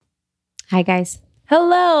Hi, guys.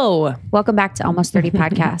 Hello. Welcome back to Almost 30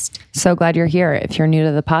 Podcast. So glad you're here. If you're new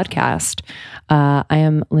to the podcast, I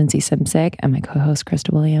am Lindsay Simsek and my co-host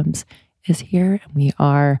Krista Williams is here. And we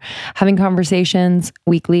are having conversations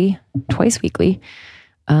weekly, twice weekly,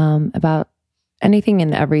 about anything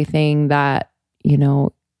and everything that, you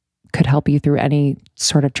know, could help you through any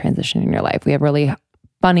sort of transition in your life. We have really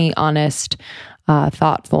funny, honest,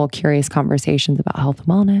 thoughtful, curious conversations about health and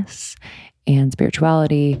wellness and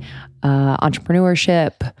spirituality,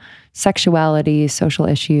 entrepreneurship, sexuality, social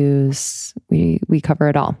issues. We cover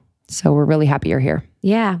it all. So we're really happy you're here.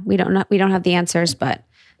 Yeah, we don't have the answers, but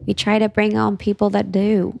we try to bring on people that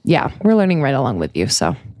do. Yeah, we're learning right along with you.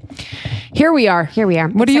 So here we are.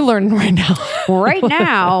 What are you learning right now? Right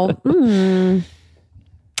now,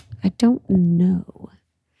 I don't know.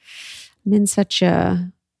 I'm in such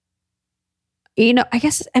a, I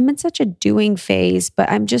guess I'm in such a doing phase, but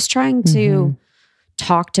I'm just trying to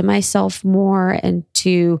talk to myself more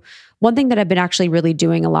one thing that I've been actually really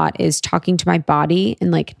doing a lot is talking to my body and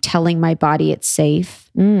like telling my body it's safe.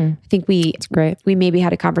 I think That's great. we maybe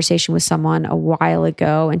had a conversation with someone a while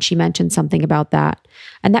ago and she mentioned something about that.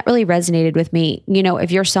 And that really resonated with me. You know, if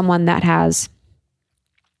you're someone that has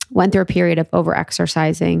went through a period of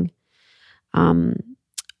over-exercising,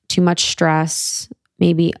 too much stress,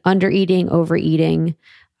 maybe under-eating, overeating,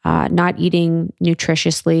 not eating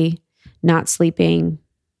nutritiously, not sleeping,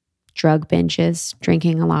 drug binges,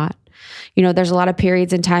 drinking a lot. You know, there's a lot of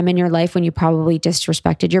periods in time in your life when you probably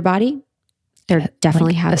disrespected your body. There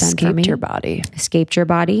definitely have been for me. Escaped your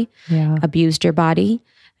body, abused your body,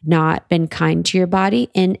 not been kind to your body.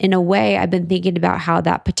 And in a way, I've been thinking about how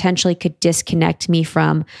that potentially could disconnect me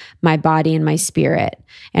from my body and my spirit.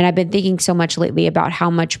 And I've been thinking so much lately about how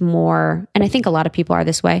much more, and I think a lot of people are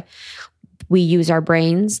this way, we use our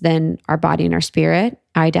brains than our body and our spirit.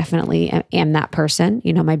 I definitely am that person.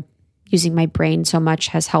 You know, using my brain so much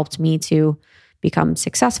has helped me to become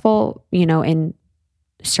successful, you know, in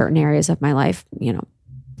certain areas of my life, you know,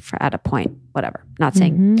 at a point, whatever, not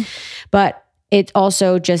saying, but it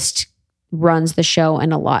also just runs the show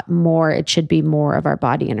and a lot more. It should be more of our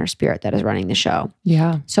body and our spirit that is running the show.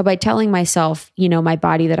 Yeah. So by telling myself, you know, my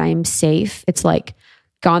body that I am safe, it's like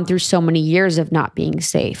gone through so many years of not being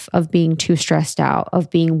safe, of being too stressed out, of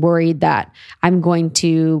being worried that I'm going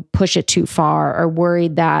to push it too far, or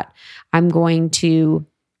worried that I'm going to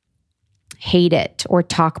hate it or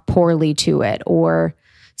talk poorly to it or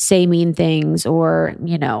say mean things or,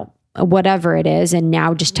 you know, whatever it is. And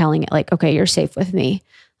now just telling it like, okay, you're safe with me.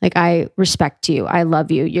 Like, I respect you. I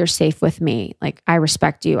love you. You're safe with me. Like, I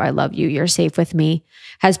respect you. I love you. You're safe with me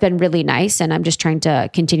has been really nice. And I'm just trying to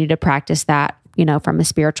continue to practice that, you know, from a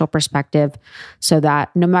spiritual perspective, so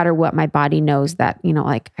that no matter what, my body knows that, you know,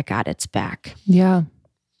 like, I got its back. Yeah.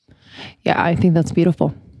 Yeah. I think that's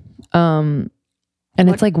beautiful. And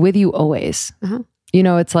it's like with you always, you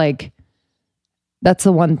know, it's like, that's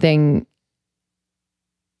the one thing,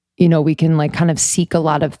 you know, we can like kind of seek a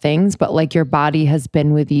lot of things, but like your body has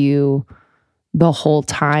been with you the whole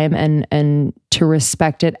time, and to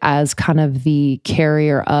respect it as kind of the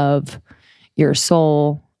carrier of your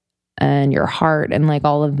soul and your heart and like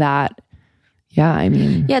all of that. Yeah. I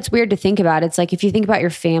mean, yeah, it's weird to think about. It's like, if you think about your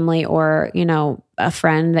family or, you know, a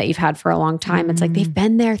friend that you've had for a long time, it's like, they've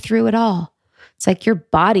been there through it all. It's like your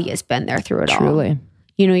body has been there through it all. Truly.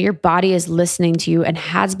 You know, your body is listening to you and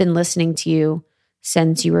has been listening to you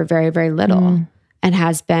since you were very, very little, and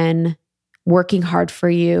has been working hard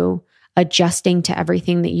for you, adjusting to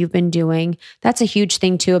everything that you've been doing. That's a huge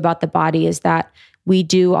thing too about the body, is that we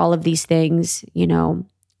do all of these things, you know,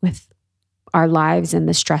 with our lives and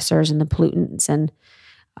the stressors and the pollutants, and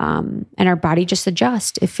our body just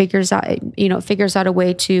adjusts. It figures out a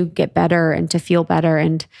way to get better and to feel better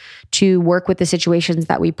and to work with the situations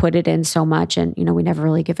that we put it in so much. And, you know, we never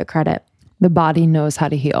really give it credit. The body knows how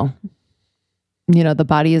to heal. You know, the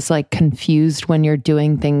body is like confused when you're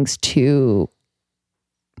doing things to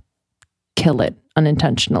kill it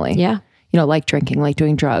unintentionally. Yeah. You know, like drinking, like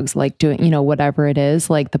doing drugs, like doing, you know, whatever it is,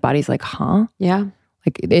 like the body's like, huh? Yeah.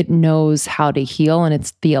 Like it knows how to heal, and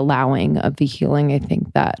it's the allowing of the healing, I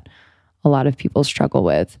think, that a lot of people struggle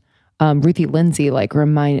with. Ruthie Lindsay, like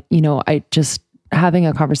I just having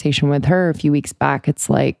a conversation with her a few weeks back, it's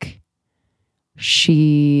like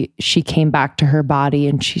she came back to her body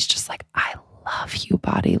and she's just like, I love you,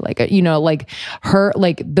 body. Like, you know, like her,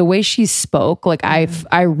 like the way she spoke, like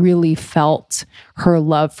I really felt her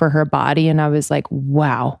love for her body. And I was like,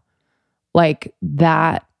 wow, like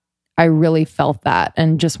that, I really felt that.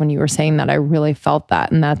 And just when you were saying that, I really felt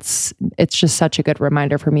that. And it's just such a good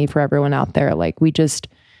reminder for me, for everyone out there. Like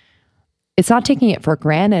it's not taking it for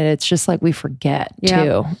granted. It's just like we forget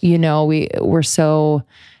too. You know, we're so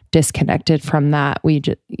disconnected from that. We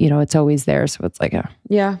just, you know, it's always there. So it's like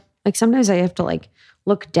yeah. Like sometimes I have to like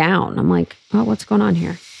look down. I'm like, oh, what's going on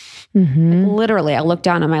here? Mm-hmm. Like, literally, I look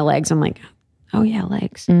down at my legs. I'm like, oh yeah,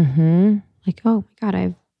 legs. Mm-hmm. Like, oh my God, I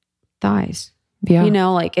have thighs. Yeah. You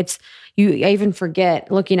know, like I even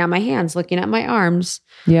forget looking at my hands, looking at my arms.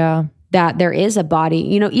 Yeah. That there is a body,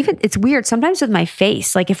 you know, even it's weird sometimes with my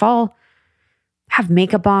face. Like if I'll have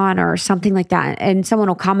makeup on or something like that and someone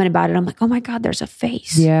will comment about it, I'm like, oh my God, there's a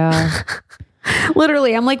face. Yeah.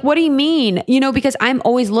 Literally, I'm like, what do you mean? You know, because I'm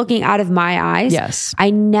always looking out of my eyes. Yes. I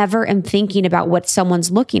never am thinking about what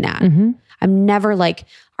someone's looking at. Mm-hmm. I'm never like,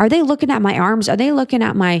 are they looking at my arms? Are they looking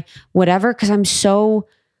at my whatever? Because I'm so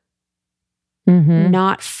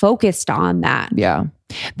not focused on that. Yeah.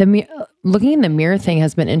 Looking in the mirror thing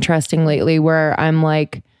has been interesting lately where I'm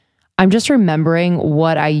like, I'm just remembering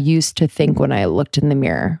what I used to think when I looked in the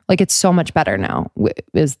mirror. Like it's so much better now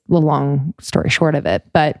is the long story short of it.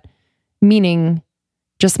 But meaning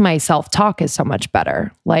just my self-talk is so much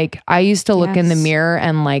better. Like I used to look in the mirror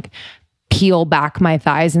and like peel back my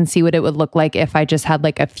thighs and see what it would look like if I just had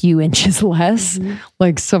like a few inches less,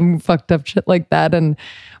 like some fucked up shit like that.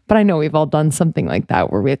 But I know we've all done something like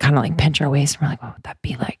that where we kind of like pinch our waist and we're like, what would that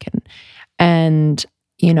be like? And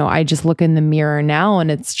you know, I just look in the mirror now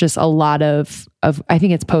and it's just a lot of I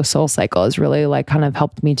think it's post Soul Cycle has really like kind of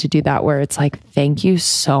helped me to do that where it's like, thank you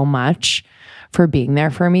so much for being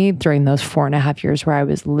there for me during those 4.5 years where I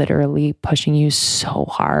was literally pushing you so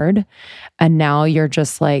hard. And now you're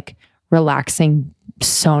just like relaxing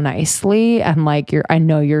so nicely. And like, I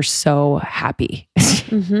know you're so happy.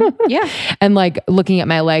 Yeah. And like looking at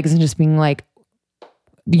my legs and just being like,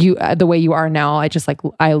 you, the way you are now, I just like,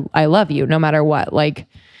 I love you no matter what. Like,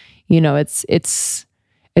 you know, it's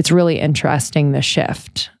really interesting. The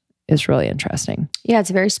shift is really interesting. Yeah. It's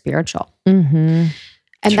very spiritual. Mm-hmm.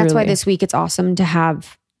 And that's why this week it's awesome to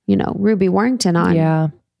have, you know, Ruby Warrington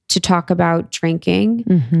on to talk about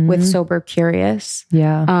drinking with Sober Curious.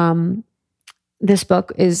 Yeah. This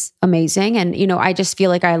book is amazing. And, you know, I just feel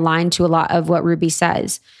like I align to a lot of what Ruby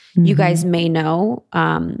says. You guys may know,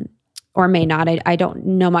 or may not. I don't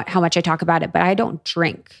know how much I talk about it, but I don't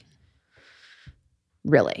drink.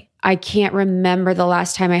 Really. I can't remember the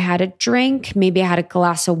last time I had a drink. Maybe I had a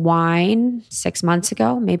glass of wine 6 months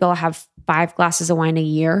ago. Maybe I'll have 5 glasses of wine a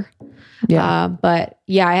year. Yeah. But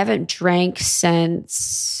yeah, I haven't drank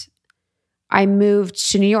since I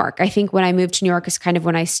moved to New York. I think when I moved to New York is kind of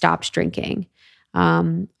when I stopped drinking.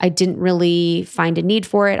 I didn't really find a need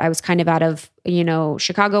for it. I was kind of out of, you know,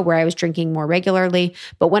 Chicago where I was drinking more regularly.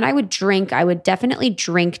 But when I would drink, I would definitely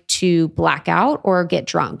drink to black out or get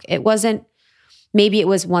drunk. It wasn't, maybe it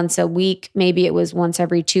was once a week, maybe it was once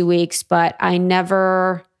every 2 weeks, but I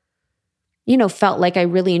never, you know, felt like I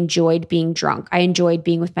really enjoyed being drunk. I enjoyed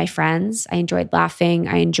being with my friends. I enjoyed laughing.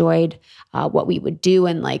 I enjoyed what we would do.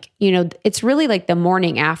 And like, you know, it's really like the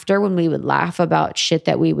morning after when we would laugh about shit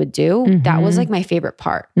that we would do. That was like my favorite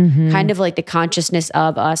part. Kind of like the consciousness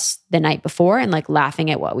of us the night before and like laughing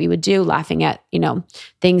at what we would do, laughing at, you know,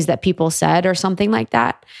 things that people said or something like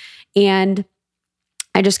that. And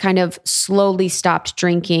I just kind of slowly stopped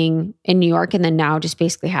drinking in New York and then now just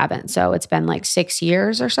basically haven't. So it's been like 6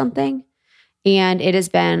 years or something. And it has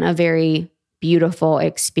been a very beautiful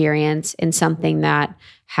experience and something that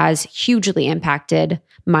has hugely impacted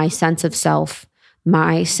my sense of self,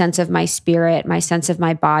 my sense of my spirit, my sense of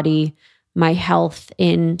my body, my health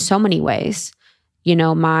in so many ways. You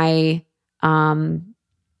know, my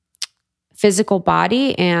physical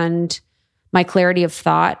body and my clarity of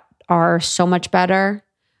thought are so much better.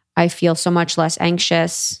 I feel so much less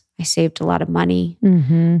anxious. I saved a lot of money.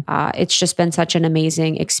 It's just been such an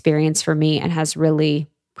amazing experience for me and has really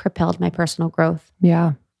propelled my personal growth.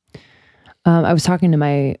 Yeah. I was talking to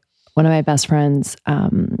one of my best friends,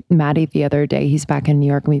 Maddie, the other day. He's back in New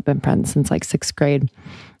York and we've been friends since like 6th grade.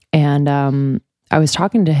 And I was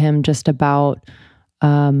talking to him just about,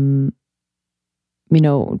 you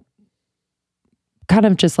know, kind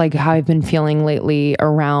of just like how I've been feeling lately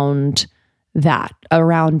around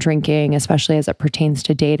drinking, especially as it pertains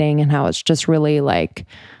to dating, and how it's just really like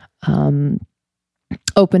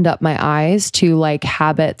opened up my eyes to like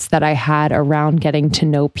habits that I had around getting to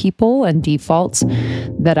know people and defaults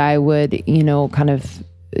that I would, you know, kind of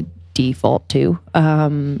default to.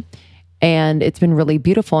 And it's been really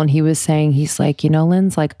beautiful. And he was saying, he's like, you know,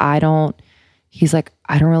 Linz, like, I don't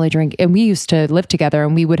really drink. And we used to live together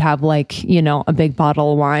and we would have like, you know, a big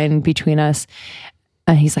bottle of wine between us.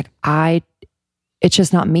 And he's like, it's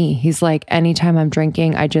just not me. He's like, anytime I'm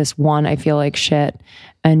drinking, I just, 1, I feel like shit.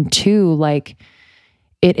 And 2, like,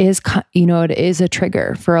 it is, it is a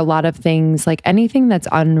trigger for a lot of things, like anything that's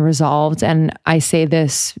unresolved. And I say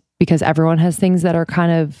this because everyone has things that are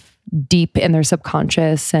kind of deep in their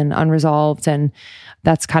subconscious and unresolved. And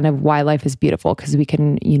that's kind of why life is beautiful, because we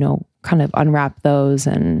can, kind of unwrap those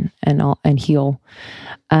and heal.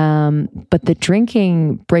 But the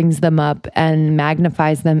drinking brings them up and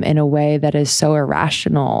magnifies them in a way that is so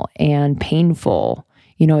irrational and painful.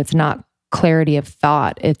 It's not clarity of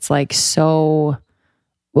thought. It's like so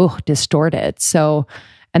distorted. So,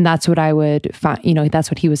 and that's what I would find, that's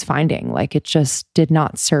what he was finding. Like it just did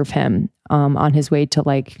not serve him on his way to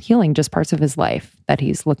like healing just parts of his life that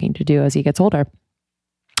he's looking to do as he gets older.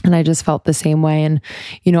 And I just felt the same way. And,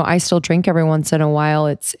 I still drink every once in a while.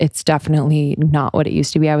 It's definitely not what it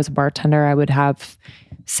used to be. I was a bartender. I would have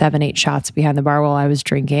 7-8 shots behind the bar while I was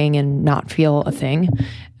drinking and not feel a thing.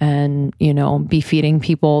 And, be feeding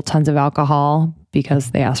people tons of alcohol because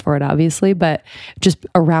they asked for it, obviously, but just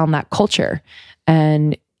around that culture.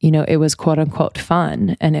 And, it was quote unquote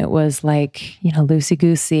fun. And it was like, loosey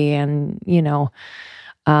goosey and,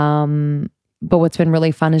 but what's been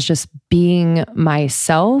really fun is just being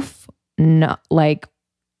myself, not like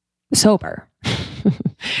sober.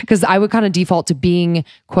 Because I would kind of default to being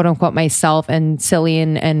quote unquote myself and silly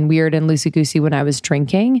and weird and loosey goosey when I was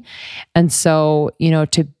drinking. And so,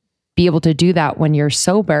 to be able to do that when you're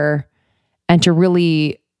sober and to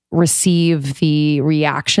really receive the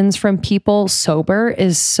reactions from people sober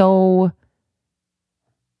is so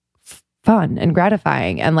fun and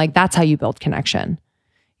gratifying. And like, that's how you build connection,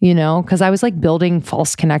 because I was like building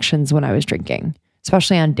false connections when I was drinking,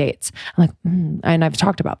 especially on dates. I'm like, and I've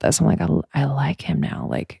talked about this. I'm like, I like him now,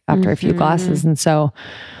 like after a few glasses. And so,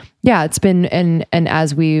 yeah, it's been, and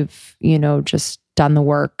as we've, just done the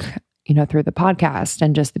work, through the podcast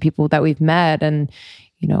and just the people that we've met and,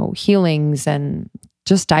 healings and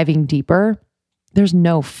just diving deeper, there's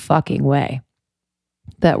no fucking way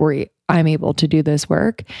that I'm able to do this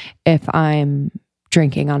work if I'm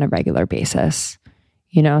drinking on a regular basis,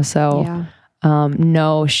 so yeah.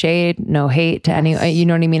 No shade, no hate to any, you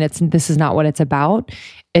know what I mean? This is not what it's about.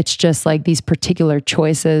 It's just like these particular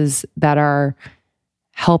choices that are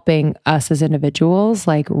helping us as individuals,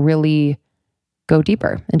 like really go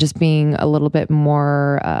deeper and just being a little bit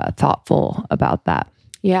more thoughtful about that.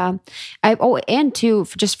 Yeah. And too,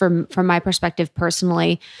 just from my perspective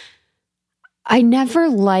personally, I never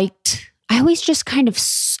liked how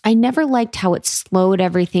it slowed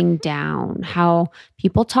everything down, how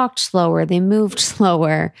people talked slower, they moved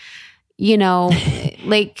slower,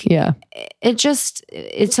 like, yeah,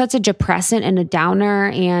 it's such a depressant and a downer.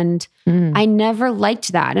 And I never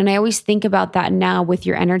liked that. And I always think about that now with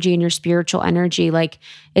your energy and your spiritual energy. Like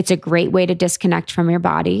it's a great way to disconnect from your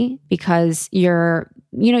body because you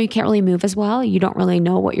can't really move as well. You don't really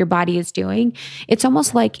know what your body is doing. It's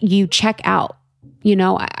almost like you check out.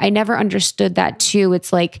 I never understood that too.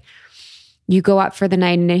 It's like you go out for the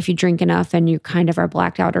night and if you drink enough and you kind of are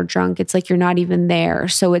blacked out or drunk, it's like you're not even there.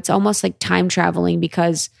 So it's almost like time traveling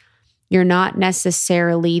because you're not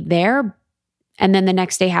necessarily there. And then the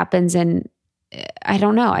next day happens and I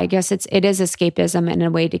don't know. I guess it is escapism and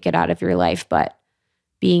a way to get out of your life, but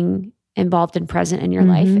being involved and present in your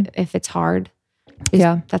life, if it's hard,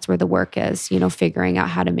 that's where the work is, figuring out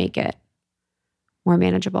how to make it more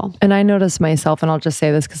manageable. And I notice myself, and I'll just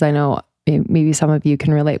say this because I know maybe some of you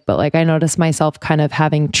can relate, but like I notice myself kind of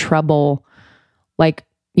having trouble, like,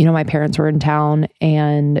 my parents were in town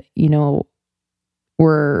and,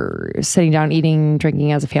 we're sitting down, eating,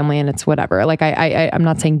 drinking as a family and it's whatever. Like I'm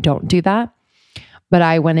not saying don't do that, but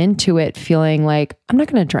I went into it feeling like I'm not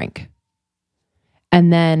going to drink.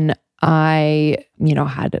 And then I,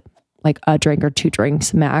 had like a drink or 2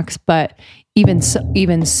 drinks max, but even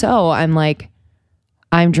so, I'm like,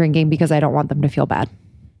 I'm drinking because I don't want them to feel bad.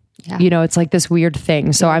 Yeah. It's like this weird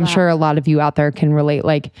thing. So I'm sure a lot of you out there can relate,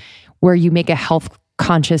 like where you make a health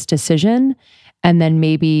conscious decision and then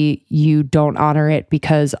maybe you don't honor it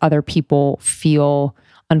because other people feel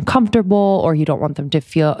uncomfortable or you don't want them to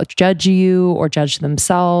judge you or judge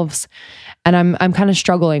themselves. And I'm kind of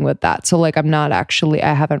struggling with that. So like, I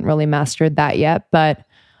haven't really mastered that yet, but,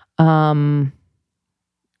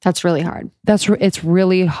 that's really hard. It's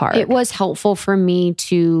really hard. It was helpful for me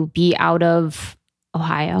to be out of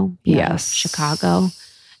Ohio, out of Chicago.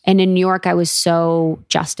 And in New York, I was so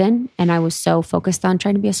Justin and I was so focused on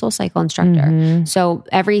trying to be a SoulCycle instructor. So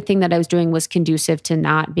everything that I was doing was conducive to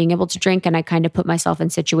not being able to drink. And I kind of put myself in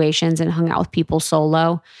situations and hung out with people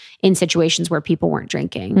solo in situations where people weren't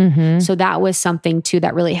drinking. So that was something too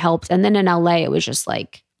that really helped. And then in LA, it was just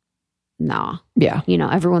like, nah. Yeah.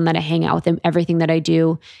 Everyone that I hang out with and everything that I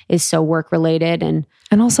do is so work related. And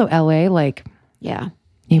also LA, like, yeah,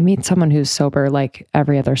 you meet someone who's sober like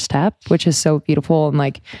every other step, which is so beautiful. And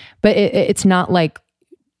like, but it's not like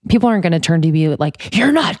people aren't going to turn to you like,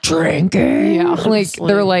 you're not drinking. Yeah, like honestly.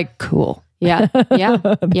 they're like, cool. Yeah. Yeah.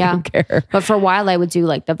 They Yeah. don't care. But for a while I would do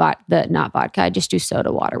like the not vodka. I just do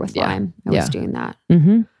soda water with Yeah. lime. I was doing that.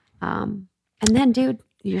 Mm-hmm. And then dude,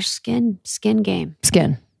 your skin game,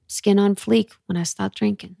 Skin. skin on fleek when I stopped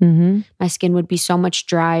drinking. Mm-hmm. My skin would be so much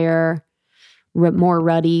drier, more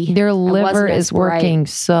ruddy. Their I liver wasn't as is working bright.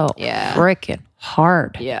 so Yeah. freaking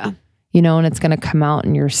hard. Yeah. You know, and it's going to come out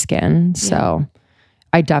in your skin. So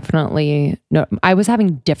I definitely know. I was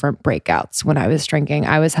having different breakouts when I was drinking.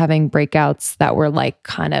 I was having breakouts that were like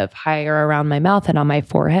kind of higher around my mouth and on my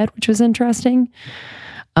forehead, which was interesting.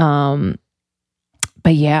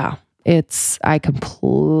 But yeah, I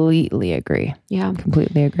completely agree. Yeah.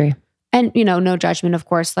 Completely agree. And, you know, no judgment, of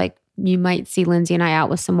course. Like you might see Lindsay and I out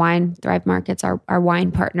with some wine, Thrive Markets, our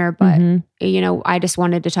wine partner. But, you know, I just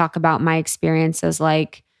wanted to talk about my experiences.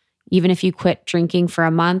 Like, even if you quit drinking for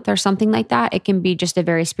a month or something like that, it can be just a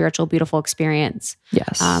very spiritual, beautiful experience.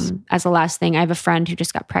 Yes. As a last thing, I have a friend who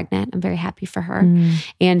just got pregnant. I'm very happy for her.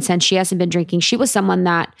 And since she hasn't been drinking, she was someone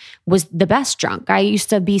that was the best drunk. I used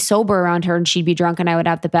to be sober around her and she'd be drunk and I would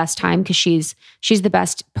have the best time because she's the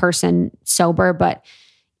best person sober. But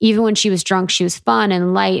even when she was drunk, she was fun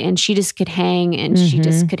and light and she just could hang and she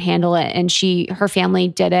just could handle it. And her family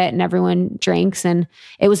did it and everyone drinks. And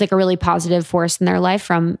it was like a really positive force in their life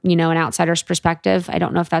from, you know, an outsider's perspective. I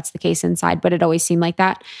don't know if that's the case inside, but it always seemed like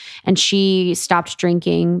that. And she stopped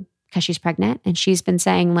drinking because she's pregnant. And she's been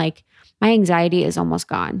saying like, my anxiety is almost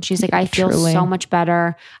gone. She's like, I feel Truly. so much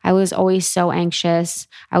better. I was always so anxious.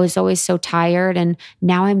 I was always so tired. And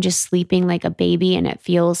now I'm just sleeping like a baby and it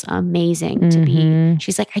feels amazing to be.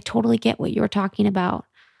 She's like, I totally get what you were talking about.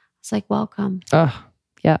 It's like, welcome. Oh,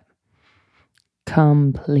 yeah.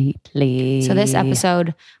 Completely. So this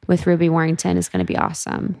episode with Ruby Warrington is going to be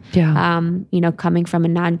awesome. Yeah. You know, coming from a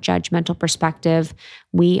non-judgmental perspective,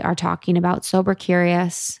 we are talking about Sober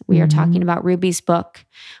Curious. We are talking about Ruby's book,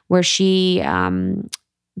 where she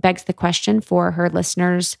begs the question for her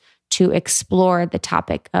listeners to explore the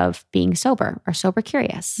topic of being sober or sober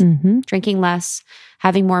curious, drinking less,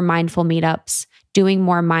 having more mindful meetups, doing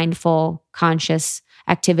more mindful, conscious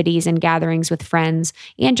activities and gatherings with friends,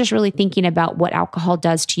 and just really thinking about what alcohol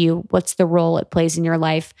does to you, what's the role it plays in your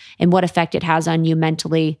life, and what effect it has on you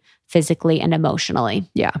mentally, physically, and emotionally.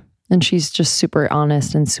 Yeah. And she's just super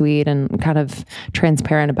honest and sweet and kind of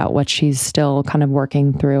transparent about what she's still kind of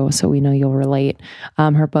working through. So we know you'll relate.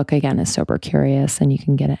 Her book, again, is Sober Curious, and you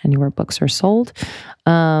can get it anywhere books are sold.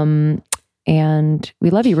 And we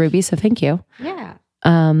love you, Ruby. So thank you. Yeah.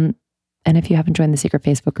 And if you haven't joined the secret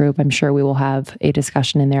Facebook group, I'm sure we will have a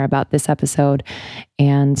discussion in there about this episode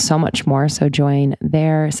and so much more. So join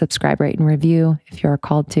there, subscribe, rate, and review if you're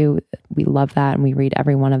called to. We love that. And we read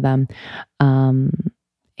every one of them.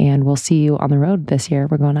 And we'll see you on the road this year.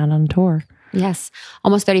 We're going out on tour. Yes.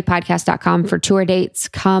 Almost30podcast.com for tour dates.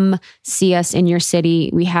 Come see us in your city.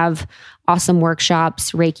 We have awesome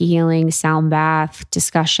workshops, Reiki healing, sound bath,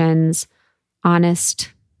 discussions,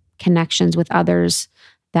 honest connections with others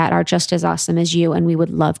that are just as awesome as you. And we would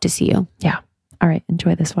love to see you. Yeah. All right.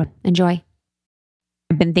 Enjoy this one. Enjoy.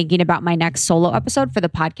 I've been thinking about my next solo episode for the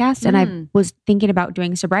podcast. And I was thinking about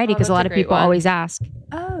doing sobriety because a lot of people always ask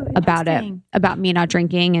about it, about me not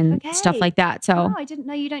drinking and stuff like that. So I didn't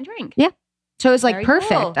know you don't drink. Yeah. So it was like Very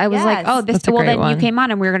perfect. cool. I was like, Yes. oh, this, That's a well, great then one. you came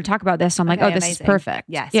on and we were going to talk about this. So I'm like, Okay, oh, this is amazing. perfect.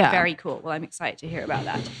 Yes. Yeah. Very cool. Well, I'm excited to hear about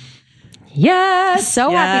that. Yes. So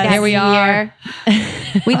happy to Here we have you are.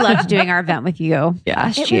 here. We loved doing our event with you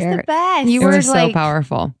last It year. was the best. You It were was so like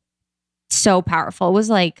powerful. so powerful. It was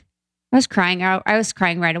like, I was crying out. I was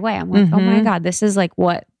crying right away. I'm like, oh my God, this is like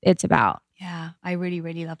what it's about. Yeah, I really,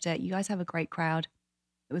 really loved it. You guys have a great crowd.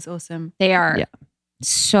 It was awesome. They are Yeah.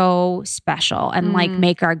 so special and like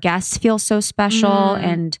make our guests feel so special.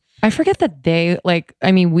 And I forget that they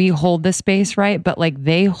we hold the space, right? But like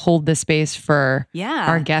they hold the space for Yeah.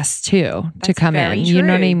 our guests too to That's come very in. You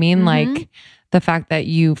know what I true. mean? Like the fact that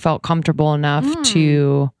you felt comfortable enough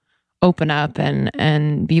to open up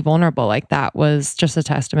and be vulnerable like that was just a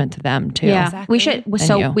testament to them too. yeah, Exactly. we should. And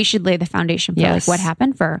So you. we should lay the foundation for Yes. like what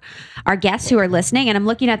happened for our guests who are listening. And I'm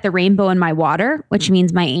looking at the rainbow in my water, which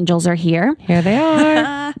means my angels are here. Here they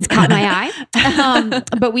are. It's caught my eye.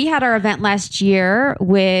 But we had our event last year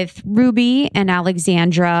with Ruby and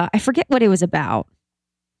Alexandra. I forget what it was about.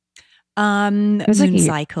 was Moon like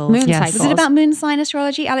cycles. Moon Yes. cycles. Was it about moon sign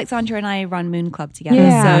astrology? Alexandra and I run Moon Club together.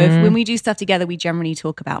 Yeah. So when we do stuff together, we generally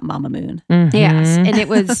talk about Mama Moon. Mhm. Yes. And it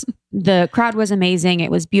was, the crowd was amazing.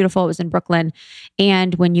 It was beautiful. It was in Brooklyn.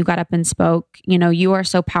 And when you got up and spoke, you know, you are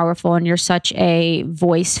so powerful and you're such a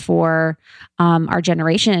voice for our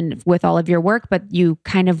generation with all of your work, but you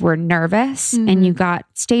kind of were nervous and you got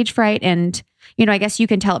stage fright. And, you know, I guess you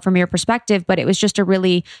can tell it from your perspective, but it was just a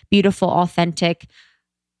really beautiful, authentic,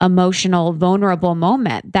 emotional, vulnerable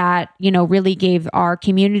moment that, you know, really gave our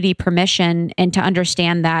community permission and to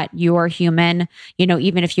understand that you're human, you know,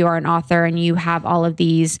 even if you are an author and you have all of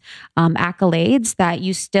these accolades, that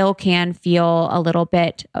you still can feel a little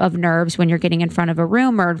bit of nerves when you're getting in front of a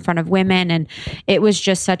room or in front of women. And it was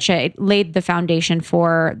just it laid the foundation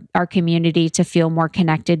for our community to feel more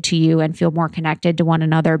connected to you and feel more connected to one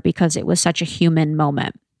another because it was such a human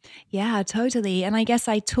moment. Yeah, totally. And I guess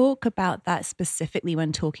I talk about that specifically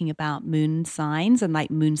when talking about moon signs and like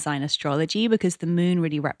moon sign astrology, because the moon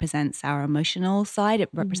really represents our emotional side. It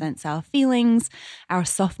represents our feelings, our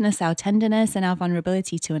softness, our tenderness, and our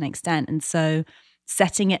vulnerability to an extent. And so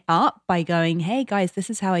setting it up by going, hey guys, this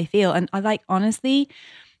is how I feel. And I honestly,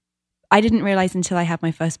 I didn't realize until I had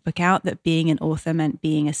my first book out that being an author meant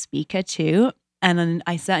being a speaker too. And then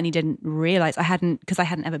I certainly didn't realize because I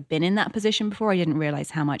hadn't ever been in that position before. I didn't realize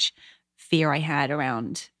how much fear I had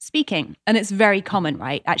around speaking. And it's very common,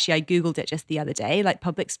 right? Actually, I Googled it just the other day. Like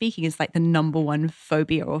public speaking is like the number one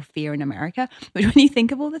phobia or fear in America. But when you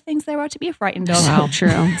think of all the things there are to be frightened of, So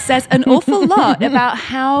true. says an awful lot about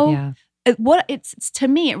how, Yeah. what it's to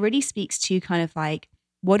me, it really speaks to kind of like,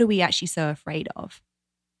 what are we actually so afraid of?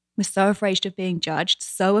 We're so afraid of being judged,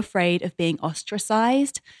 so afraid of being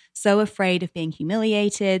ostracized, so afraid of being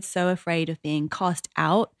humiliated, so afraid of being cast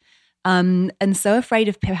out, and so afraid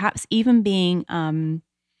of perhaps even being,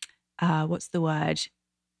 what's the word?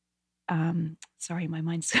 Sorry, my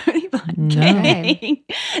mind's really blanking.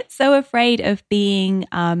 No. So afraid of being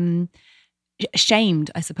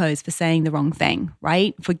shamed, I suppose, for saying the wrong thing,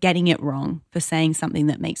 right? For getting it wrong, for saying something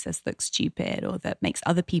that makes us look stupid or that makes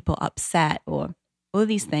other people upset or all of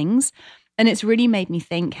these things. And it's really made me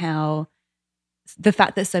think how the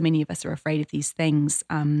fact that so many of us are afraid of these things,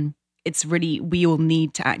 it's really, we all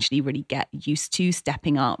need to actually really get used to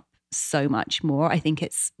stepping up so much more. I think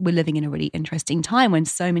we're living in a really interesting time when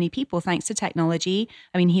so many people, thanks to technology,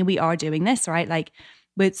 I mean, here we are doing this, right? Like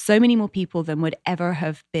with so many more people than would ever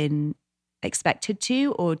have been expected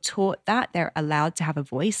to or taught that they're allowed to have a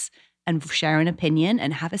voice and share an opinion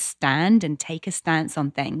and have a stand and take a stance on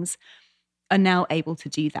things, are now able to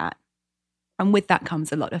do that. And with that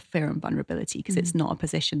comes a lot of fear and vulnerability because it's not a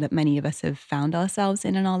position that many of us have found ourselves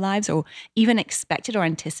in our lives or even expected or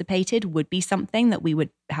anticipated would be something that we would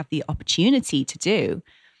have the opportunity to do.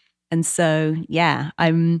 And so, yeah,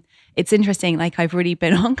 it's interesting. Like I've really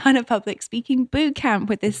been on kind of public speaking boot camp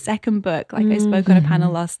with this second book. Like I spoke on a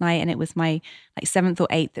panel last night and it was my 7th or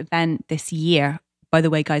 8th event this year. By the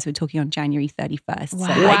way, guys, we're talking on January 31st.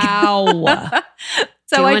 Wow.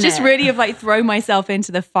 So I just really have thrown myself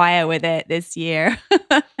into the fire with it this year.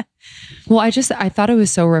 Well, I thought it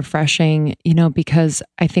was so refreshing, because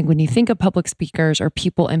I think when you think of public speakers or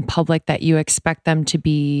people in public that you expect them to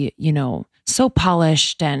be, so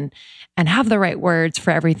polished and have the right words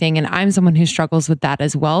for everything. And I'm someone who struggles with that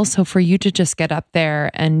as well. So for you to just get up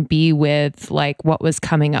there and be with what was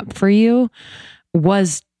coming up for you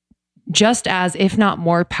was just as, if not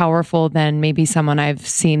more powerful than maybe someone I've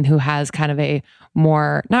seen who has kind of a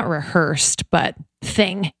more, not rehearsed, but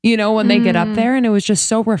thing, when they get up there. And it was just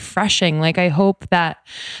so refreshing. I hope that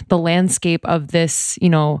the landscape of this,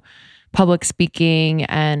 public speaking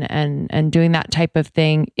and doing that type of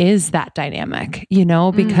thing is that dynamic,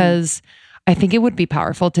 because I think it would be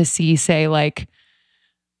powerful to see, say, a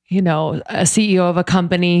CEO of a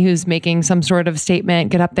company who's making some sort of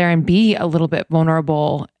statement, get up there and be a little bit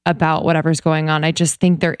vulnerable about whatever's going on. I just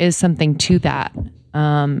think there is something to that.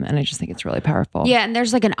 And I just think it's really powerful. Yeah. And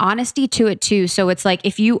there's an honesty to it too. So it's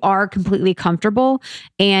if you are completely comfortable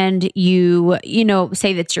and you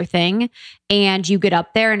say that's your thing and you get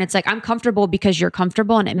up there and it's I'm comfortable because you're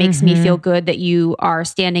comfortable and it makes me feel good that you are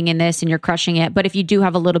standing in this and you're crushing it. But if you do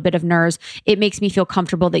have a little bit of nerves, it makes me feel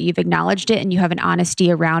comfortable that you've acknowledged it and you have an honesty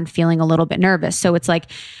around feeling a little bit nervous. So it's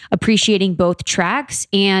appreciating both tracks.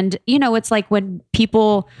 And, it's when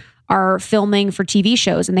people are filming for TV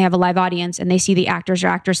shows and they have a live audience and they see the actors or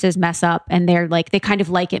actresses mess up and they're they kind of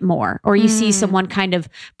like it more. Or you see someone kind of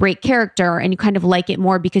break character and you kind of like it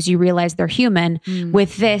more because you realize they're human.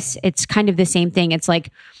 With this, it's kind of the same thing. It's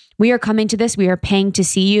we are coming to this, we are paying to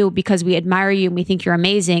see you because we admire you and we think you're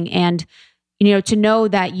amazing. And to know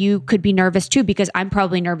that you could be nervous too, because I'm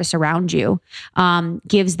probably nervous around you,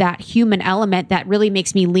 gives that human element that really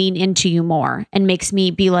makes me lean into you more and makes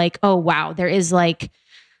me be like, oh, wow, there is like,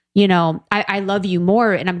 I love you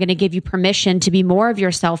more, and I'm going to give you permission to be more of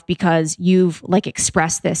yourself because you've like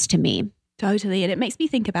expressed this to me. Totally. And it makes me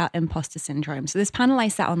think about imposter syndrome. So this panel I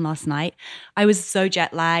sat on last night, I was so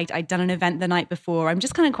jet lagged. I'd done an event the night before. I'm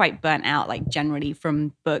just kind of quite burnt out, like generally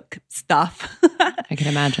from book stuff. I can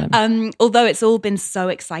imagine. Although it's all been so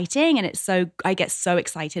exciting, and I get so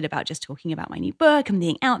excited about just talking about my new book and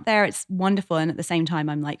being out there. It's wonderful. And at the same time,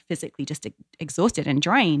 I'm like physically just exhausted and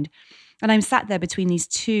drained. And I'm sat there between these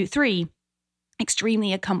three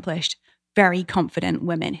extremely accomplished, very confident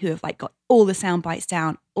women who have like got all the sound bites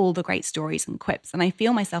down, all the great stories and quips. And I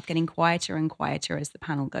feel myself getting quieter and quieter as the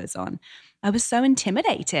panel goes on. I was so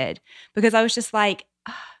intimidated because I was just like,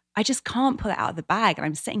 I just can't pull it out of the bag. And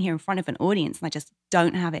I'm sitting here in front of an audience and I just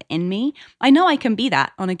don't have it in me. I know I can be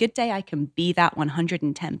that. On a good day, I can be that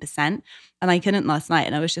 110%. And I couldn't last night.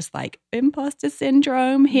 And I was just like, imposter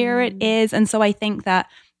syndrome, here it is. And so I think that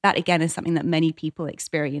again is something that many people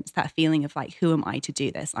experience, that feeling of like, who am I to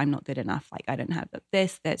do this? I'm not good enough. Like, I don't have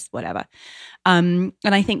this, whatever. And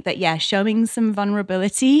I think that, showing some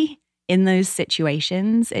vulnerability in those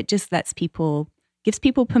situations, it just gives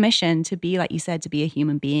people permission to be, like you said, to be a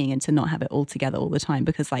human being and to not have it all together all the time,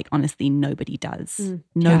 because like, honestly, nobody does.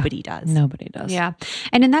 Nobody does. Nobody does. Yeah.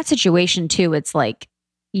 And in that situation too, it's like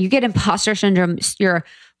you get imposter syndrome. You're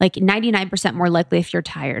like 99% more likely if you're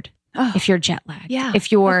tired. Oh, if you're jet lagged, yeah,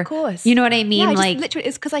 if you're, of course. You know what I mean? Yeah, like literally,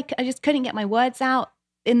 it's because I just couldn't get my words out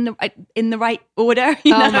in the right order.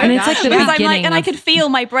 You know? And it's like the beginning, I could feel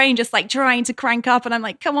my brain just like trying to crank up, and I'm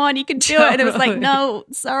like, "Come on, you can do it." And it was like, "No,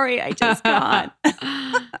 sorry, I just can't."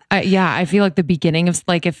 I feel like the beginning of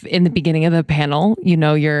like, if in the beginning of the panel,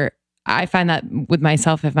 I find that with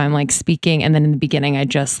myself, if I'm like speaking and then in the beginning, I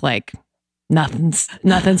just like, nothing's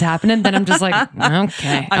happening, then I'm just like,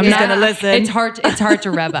 okay, I'm just gonna listen. It's hard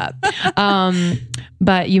to rev up.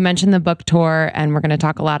 But you mentioned the book tour, and we're going to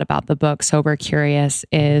talk a lot about the book. Sober Curious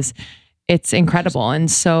it's incredible,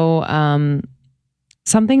 and so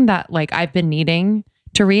something that like I've been needing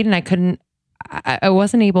to read, and I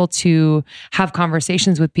wasn't able to have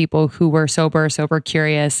conversations with people who were sober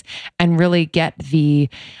curious, and really get the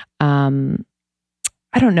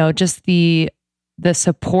I don't know, just the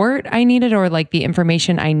support I needed, or like the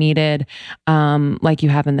information I needed, like you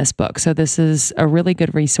have in this book. So this is a really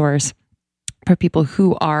good resource for people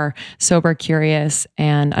who are sober curious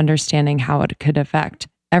and understanding how it could affect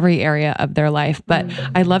every area of their life. But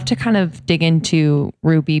I'd love to kind of dig into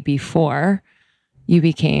Ruby before you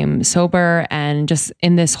became sober, and just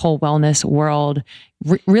in this whole wellness world,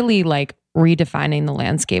 really like redefining the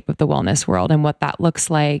landscape of the wellness world and what that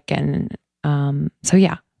looks like. And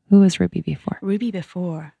who was Ruby before? Ruby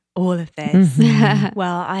before all of this. Mm-hmm.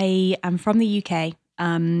 Well, I am from the UK.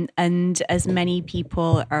 And as many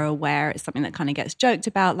people are aware, it's something that kind of gets joked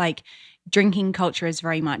about. Like, drinking culture is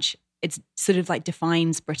very much, it's sort of like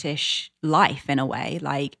defines British life in a way.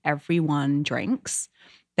 Like, everyone drinks.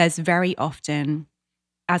 There's very often,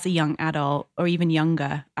 as a young adult or even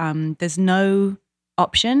younger, there's no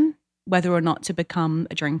option whether or not to become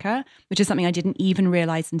a drinker, which is something I didn't even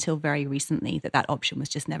realize until very recently, that option was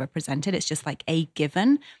just never presented. It's just like a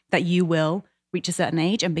given that you will reach a certain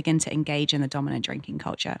age and begin to engage in the dominant drinking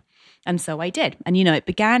culture. And so I did. And, it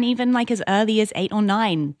began even like as early as 8 or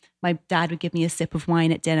 9. My dad would give me a sip of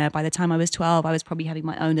wine at dinner. By the time I was 12, I was probably having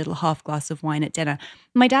my own little half glass of wine at dinner.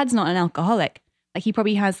 My dad's not an alcoholic. Like, he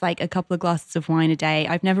probably has like a couple of glasses of wine a day.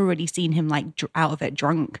 I've never really seen him like out of it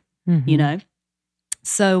drunk,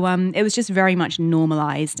 So it was just very much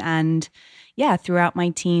normalized. And throughout my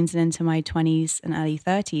teens and into my 20s and early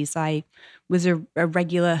 30s, I was a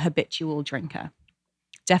regular habitual drinker.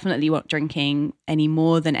 Definitely not drinking any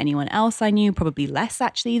more than anyone else I knew, probably less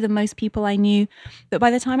actually than most people I knew. But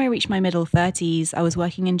by the time I reached my middle 30s, I was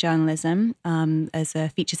working in journalism as a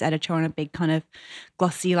features editor on a big kind of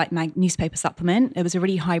glossy like newspaper supplement. It was a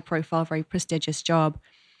really high profile, very prestigious job.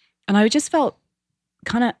 And I just felt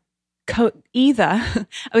kind of I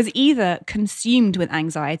was either consumed with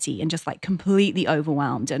anxiety and just like completely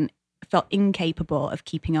overwhelmed and felt incapable of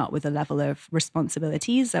keeping up with the level of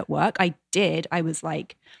responsibilities at work. I was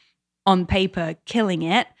like on paper killing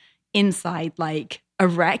it, inside like a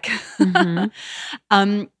wreck.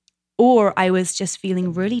 Mm-hmm. Or I was just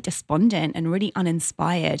feeling really despondent and really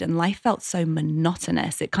uninspired, and life felt so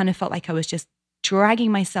monotonous. It kind of felt like I was just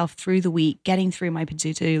dragging myself through the week, getting through my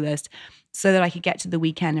to-do list so that I could get to the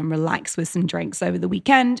weekend and relax with some drinks over the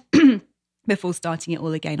weekend before starting it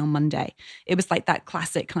all again on Monday. It was like that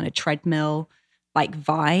classic kind of treadmill like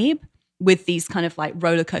vibe, with these kind of like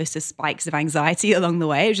roller coaster spikes of anxiety along the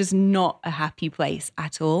way. It was just not a happy place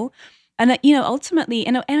at all. And, ultimately,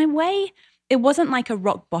 in a way, it wasn't like a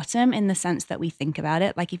rock bottom in the sense that we think about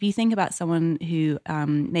it. Like if you think about someone who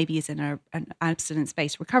maybe is in an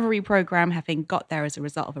abstinence-based recovery program, having got there as a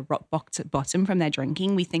result of a rock bottom from their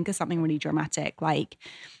drinking, we think of something really dramatic, like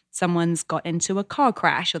someone's got into a car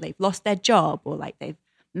crash, or they've lost their job, or like they've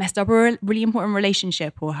messed up a really important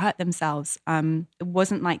relationship or hurt themselves. It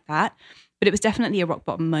wasn't like that, but it was definitely a rock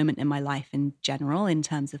bottom moment in my life in general, in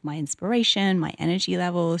terms of my inspiration, my energy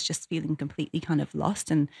levels, just feeling completely kind of lost,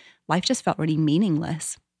 and life just felt really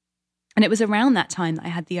meaningless. And it was around that time that I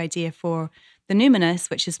had the idea for The Numinous,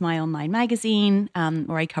 which is my online magazine,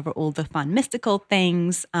 where I cover all the fun mystical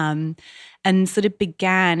things, and sort of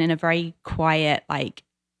began in a very quiet, like,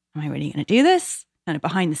 am I really going to do this? Kind of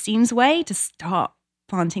behind the scenes way to start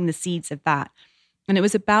planting the seeds of that. And it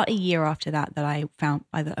was about a year after that I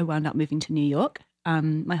wound up moving to New York.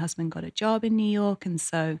 My husband got a job in New York, and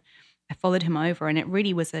so I followed him over, and it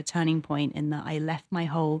really was a turning point in that I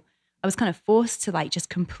was kind of forced to like just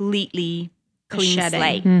completely clean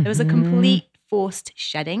slate. It was a complete forced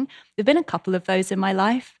shedding. There've been a couple of those in my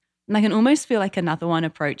life, and I can almost feel like another one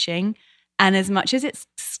approaching. And as much as it's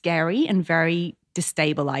scary and very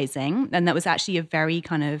destabilizing, and that was actually a very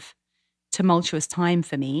kind of tumultuous time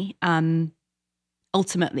for me,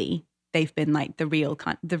 ultimately they've been like the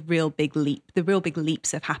real big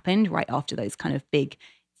leaps have happened right after those kind of big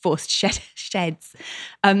forced sheds.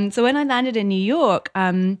 So when I landed in New York,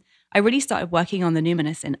 I really started working on The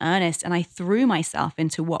Numinous in earnest, and I threw myself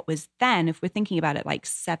into what was then, if we're thinking about it like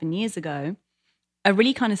 7 years ago, a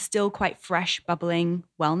really kind of still quite fresh, bubbling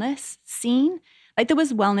wellness scene. Like there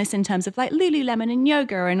was wellness in terms of like Lululemon and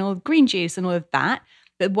yoga and all green juice and all of that.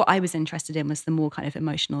 But what I was interested in was the more kind of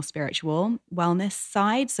emotional, spiritual wellness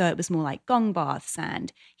side. So it was more like gong baths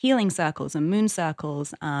and healing circles and moon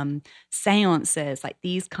circles, seances, like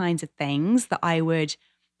these kinds of things that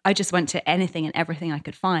I just went to anything and everything I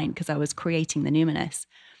could find because I was creating The Numinous.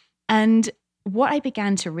 And what I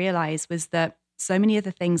began to realize was that so many of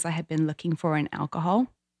the things I had been looking for in alcohol,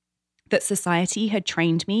 that society had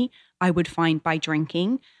trained me, I would find by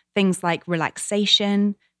drinking. Things like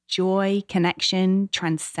relaxation, joy, connection,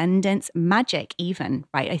 transcendence, magic even,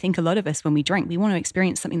 right? I think a lot of us, when we drink, we want to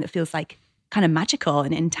experience something that feels like kind of magical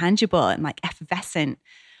and intangible and like effervescent.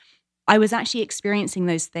 I was actually experiencing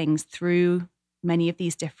those things through many of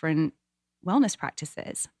these different wellness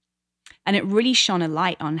practices. And it really shone a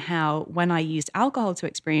light on how when I used alcohol to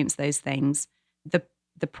experience those things,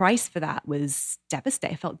 the price for that was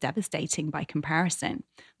devastating. It felt devastating by comparison.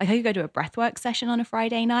 Like I could go to a breathwork session on a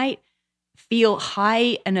Friday night, feel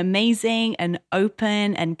high and amazing and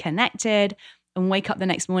open and connected, and wake up the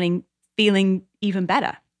next morning feeling even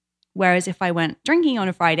better. Whereas if I went drinking on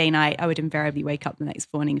a Friday night, I would invariably wake up the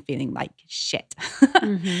next morning feeling like shit.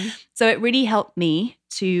 So it really helped me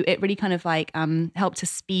helped to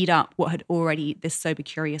speed up what had already this sober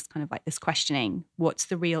curious kind of like this questioning. What's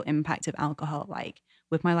the real impact of alcohol? Like,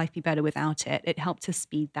 would my life be better without it? It helped to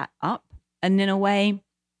speed that up. And in a way,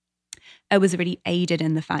 I was really aided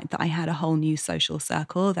in the fact that I had a whole new social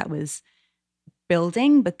circle that was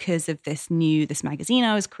building because of this magazine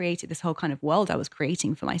I was creating, this whole kind of world I was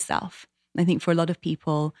creating for myself. I think for a lot of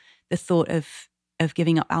people, the thought of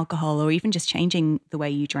giving up alcohol or even just changing the way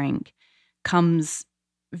you drink comes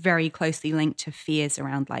very closely linked to fears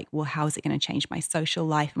around like, well, how is it going to change my social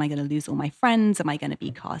life? Am I going to lose all my friends? Am I going to be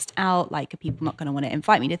cast out? Like, are people not going to want to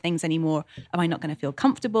invite me to things anymore? Am I not going to feel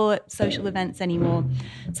comfortable at social events anymore?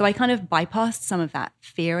 So I kind of bypassed some of that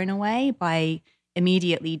fear in a way by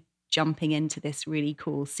immediately jumping into this really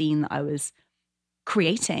cool scene that I was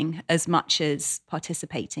creating as much as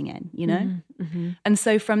participating in, you know? Mm-hmm. And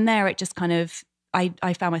so from there, it just kind of,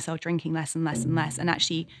 I found myself drinking less and less and less. And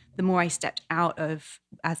actually, the more I stepped out of,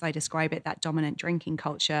 as I describe it, that dominant drinking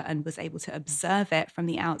culture and was able to observe it from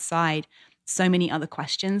the outside, so many other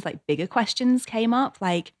questions, like bigger questions came up,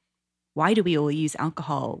 like, why do we all use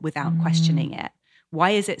alcohol without questioning it? Why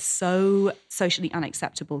is it so socially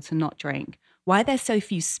unacceptable to not drink? Why are there so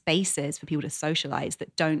few spaces for people to socialize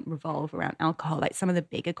that don't revolve around alcohol? Like some of the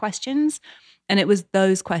bigger questions. And it was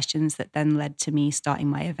those questions that then led to me starting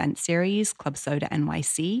my event series, Club Soda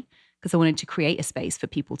NYC, because I wanted to create a space for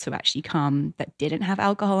people to actually come that didn't have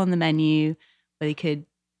alcohol on the menu, where they could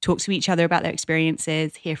talk to each other about their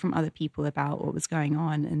experiences, hear from other people about what was going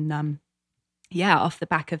on. And off the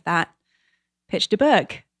back of that, pitched a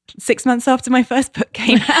book. 6 months after my first book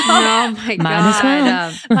came out. Oh my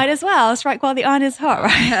God. Might as well strike while the iron is hot,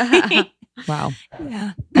 right? Wow.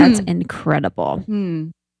 Yeah. That's incredible.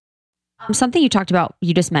 Something you talked about,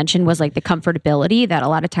 you just mentioned, was like the comfortability, that a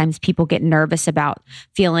lot of times people get nervous about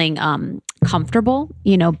feeling comfortable,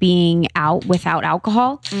 being out without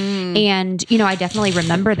alcohol. And, I definitely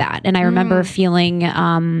remember that. And I remember feeling,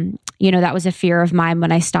 that was a fear of mine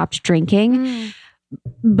when I stopped drinking.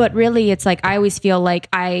 But really, it's like, I always feel like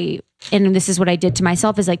and this is what I did to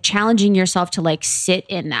myself, is like challenging yourself to like sit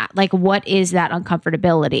in that. Like, what is that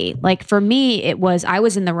uncomfortability? Like for me, I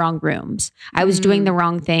was in the wrong rooms. I was doing the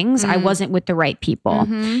wrong things. I wasn't with the right people.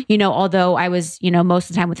 Although I was, most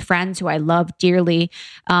of the time with friends who I love dearly,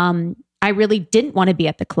 I really didn't want to be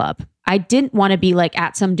at the club. I didn't want to be like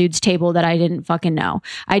at some dude's table that I didn't fucking know.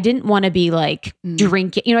 I didn't want to be like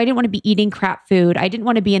drinking, I didn't want to be eating crap food. I didn't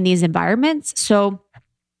want to be in these environments. So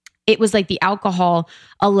it was like the alcohol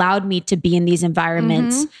allowed me to be in these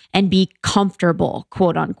environments and be comfortable,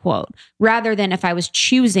 quote unquote, rather than if I was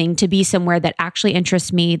choosing to be somewhere that actually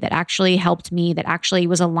interests me, that actually helped me, that actually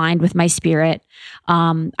was aligned with my spirit.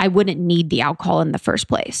 I wouldn't need the alcohol in the first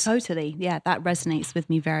place. Totally. Yeah, that resonates with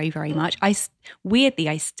me very, very much. Weirdly,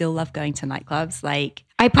 I still love going to nightclubs. Like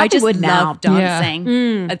I probably just would now. love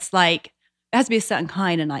dancing. It's like, it has to be a certain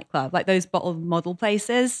kind of nightclub, like those bottled model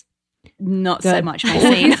places. Not so much my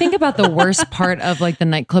Well, if you scene. think about the worst part of like the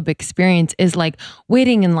nightclub experience is like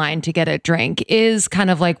waiting in line to get a drink, is kind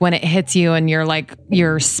of like when it hits you and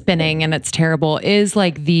you're spinning and it's terrible, is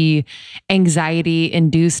like the anxiety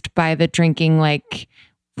induced by the drinking, like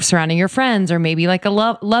surrounding your friends, or maybe like a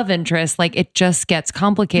love interest. Like it just gets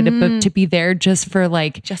complicated, but to be there just for the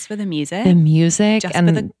music, just and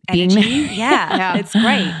for the being energy. Yeah, it's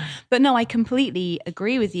great. But no, I completely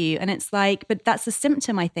agree with you. And it's like, but that's a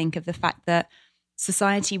symptom, I think, of the fact that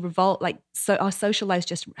society our social lives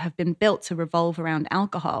just have been built to revolve around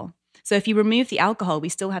alcohol. So if you remove the alcohol, we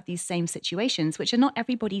still have these same situations, which are not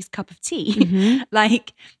everybody's cup of tea.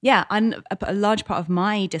 A large part of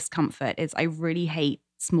my discomfort is I really hate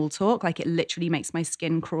small talk. Like it literally makes my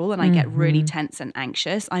skin crawl and I get really tense and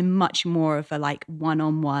anxious. I'm much more of a like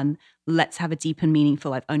one-on-one, let's have a deep and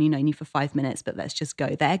meaningful, I've only known you for 5 minutes, but let's just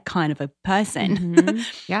go there kind of a person.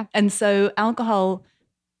 Yeah. And so alcohol,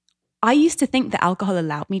 I used to think that alcohol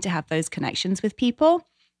allowed me to have those connections with people.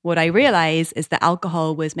 What I realized is that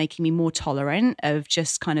alcohol was making me more tolerant of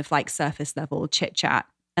just kind of like surface level chit chat.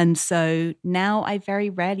 And so now I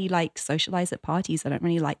very rarely like socialize at parties. I don't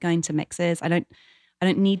really like going to mixes. I don't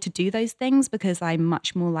need to do those things because I'm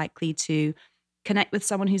much more likely to connect with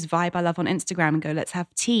someone whose vibe I love on Instagram and go, let's have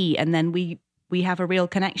tea. And then we have a real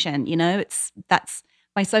connection. That's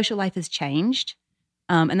my social life has changed.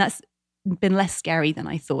 And that's been less scary than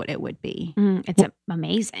I thought it would be. It's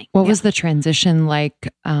amazing. What was the transition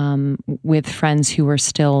like with friends who were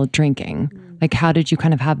still drinking? Like, how did you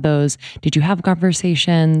kind of have those? Did you have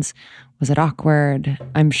conversations? Was it awkward?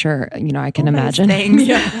 I'm sure, I can imagine. Things.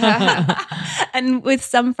 And with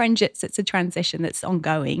some friendships, it's a transition that's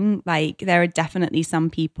ongoing. Like there are definitely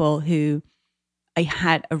some people who I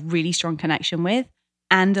had a really strong connection with.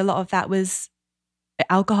 And a lot of that was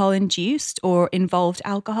alcohol induced or involved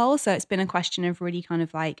alcohol. So it's been a question of really kind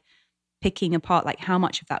of like picking apart like how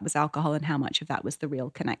much of that was alcohol and how much of that was the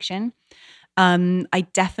real connection. I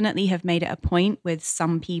definitely have made it a point with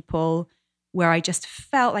some people where I just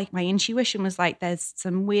felt like my intuition was like, there's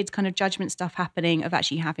some weird kind of judgment stuff happening, of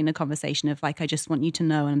actually having a conversation of like, I just want you to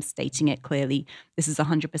know, and I'm stating it clearly, this is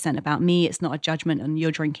 100% about me. It's not a judgment on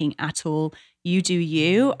your drinking at all. You do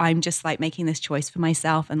you. I'm just like making this choice for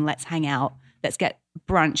myself, and let's hang out. Let's get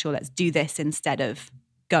brunch, or let's do this instead of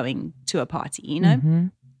going to a party,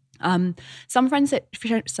 Some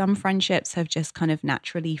friendships have just kind of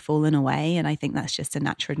naturally fallen away. And I think that's just a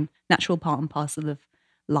natural part and parcel of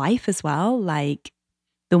life as well. Like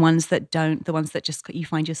the ones that just you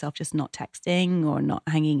find yourself just not texting or not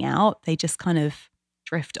hanging out, they just kind of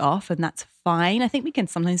drift off, and that's fine. I think we can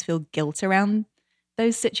sometimes feel guilt around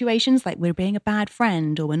those situations, like we're being a bad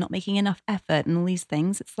friend or we're not making enough effort and all these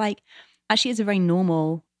things. It's like, actually, it's a very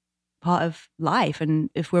normal part of life. And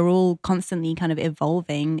if we're all constantly kind of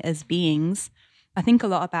evolving as beings, I think a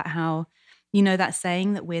lot about how, that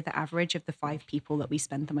saying that we're the average of the 5 people that we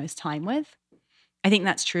spend the most time with. I think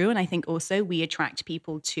that's true. And I think also we attract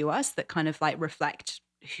people to us that kind of like reflect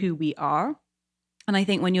who we are. And I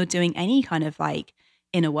think when you're doing any kind of like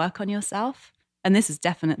inner work on yourself, and this is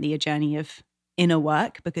definitely a journey of inner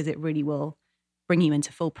work, because it really will bring you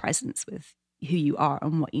into full presence with who you are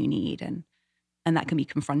and what you need. And that can be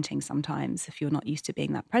confronting sometimes if you're not used to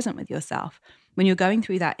being that present with yourself. When you're going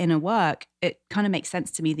through that inner work, it kind of makes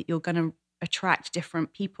sense to me that you're going to attract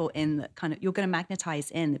different people in that kind of, you're going to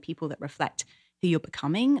magnetize in the people that reflect who you're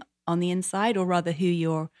becoming on the inside, or rather who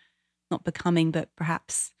you're not becoming, but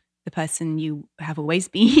perhaps the person you have always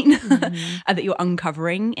been, and that you're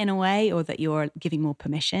uncovering in a way, or that you're giving more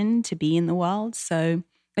permission to be in the world. So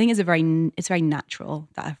I think it's very natural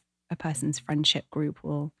that a person's friendship group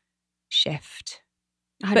will shift.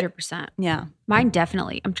 100%. Yeah. Mine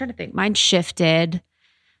definitely. I'm trying to think. Mine shifted,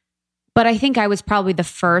 but I think I was probably the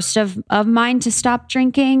first of mine to stop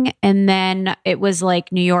drinking. And then it was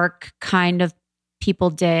like New York kind of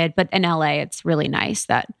people did, but in LA, it's really nice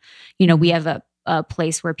that, we have a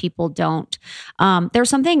place where people don't. There's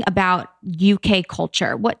something about UK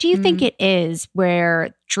culture. What do you think it is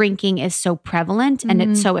where drinking is so prevalent and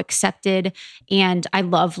it's so accepted? And I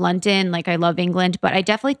love London, like I love England, but I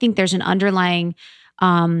definitely think there's an underlying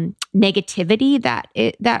negativity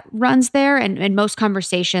that runs there, and most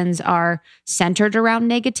conversations are centered around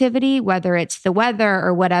negativity, whether it's the weather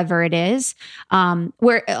or whatever it is.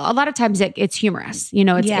 Where a lot of times it's humorous,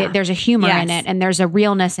 there's a humor in it, and there's a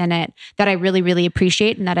realness in it that I really, really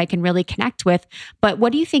appreciate and that I can really connect with. But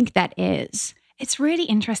what do you think that is? It's really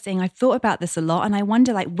interesting. I've thought about this a lot, and I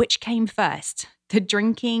wonder, like, which came first, the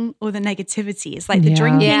drinking or the negativity? It's like the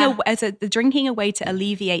drinking a way to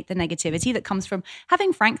alleviate the negativity that comes from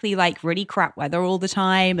having, frankly, like really crap weather all the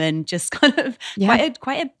time, and just kind of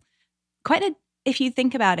quite a if you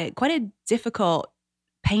think about it, quite a difficult,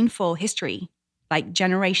 painful history, like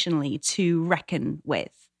generationally, to reckon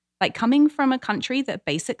with. Like, coming from a country that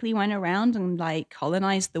basically went around and like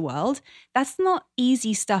colonized the world, that's not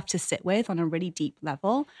easy stuff to sit with on a really deep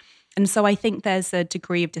level. And so I think there's a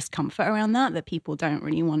degree of discomfort around that people don't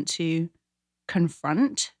really want to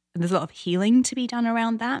confront. And there's a lot of healing to be done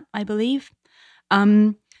around that, I believe.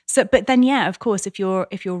 But then, of course, if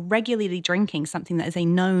you're regularly drinking something that is a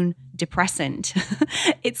known depressant,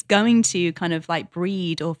 it's going to kind of like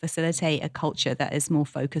breed or facilitate a culture that is more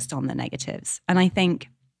focused on the negatives. And I think,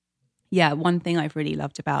 one thing I've really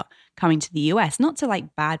loved about coming to the US, not to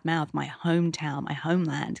like badmouth my hometown, my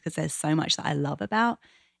homeland, because there's so much that I love about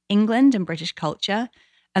England and British culture.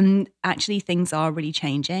 And actually things are really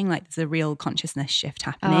changing. Like, there's a real consciousness shift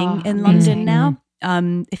happening in London now.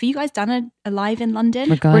 If you guys done a live in London?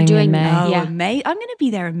 We're doing in May. In May. I'm going to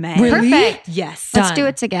be there in May. Really? Perfect. Yes. Let's do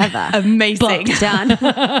it together. Amazing. Done.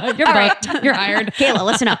 You're right. You're hired. Kayla,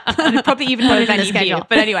 listen up. Probably even have a venue for you.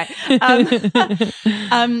 But anyway,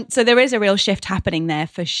 so there is a real shift happening there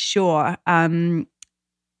for sure.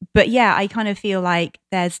 But I kind of feel like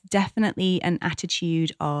there's definitely an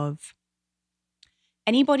attitude of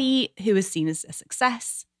anybody who is seen as a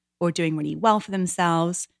success or doing really well for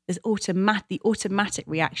themselves, the automatic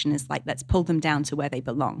reaction is like, let's pull them down to where they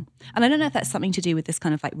belong. And I don't know if that's something to do with this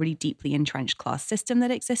kind of like really deeply entrenched class system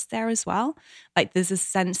that exists there as well. Like, there's a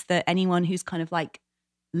sense that anyone who's kind of like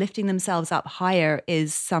lifting themselves up higher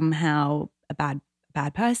is somehow a bad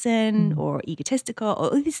person or egotistical,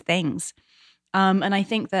 or all these things. And I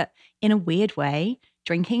think that in a weird way,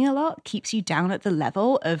 drinking a lot keeps you down at the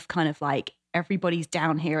level of kind of like, everybody's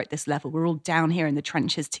down here at this level. We're all down here in the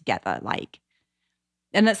trenches together. Like,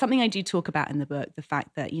 and that's something I do talk about in the book, the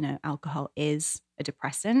fact that, alcohol is a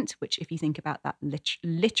depressant, which if you think about that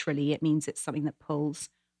literally, it means it's something that pulls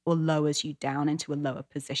or lowers you down into a lower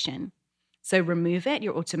position. So remove it,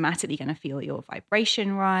 you're automatically going to feel your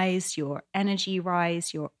vibration rise, your energy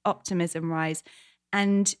rise, your optimism rise,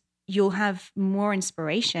 and you'll have more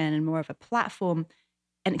inspiration and more of a platform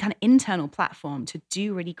and kind of internal platform to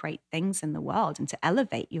do really great things in the world and to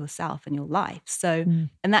elevate yourself and your life. So,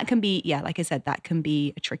 and that can be, like I said, that can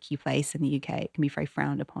be a tricky place in the UK. It can be very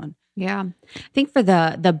frowned upon. Yeah. I think for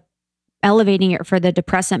the elevating it, for the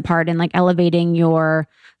depressant part and like elevating your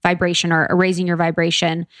vibration or raising your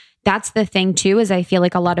vibration, that's the thing too, is I feel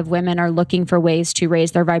like a lot of women are looking for ways to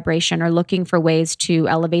raise their vibration or looking for ways to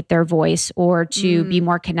elevate their voice or to be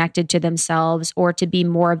more connected to themselves or to be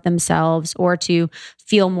more of themselves or to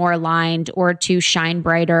feel more aligned or to shine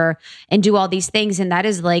brighter and do all these things. And that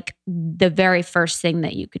is like the very first thing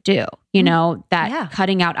that you could do,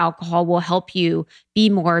 cutting out alcohol will help you be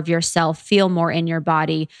more of yourself, feel more in your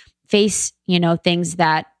body, face, things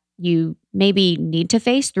that you maybe need to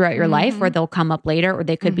face throughout your life, or they'll come up later, or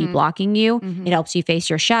they could be blocking you. It helps you face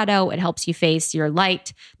your shadow. It helps you face your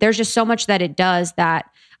light. There's just so much that it does that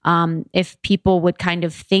if people would kind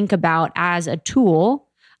of think about as a tool,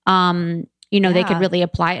 they could really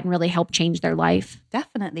apply it and really help change their life.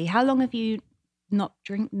 Definitely. How long have you not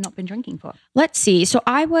been drinking for? Let's see. So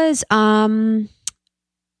I was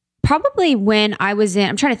probably when I was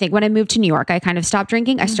I'm trying to think, when I moved to New York, I kind of stopped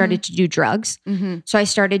drinking. I started to do drugs. So I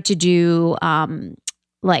started to do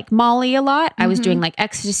like Molly a lot. I was doing like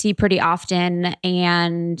ecstasy pretty often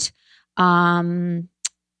and kind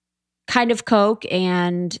kind of Coke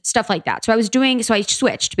and stuff like that. So I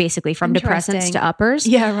switched basically from depressants to uppers.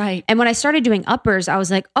 Yeah, right. And when I started doing uppers, I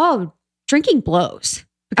was like, oh, drinking blows.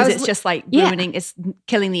 Because it's just like ruining, it's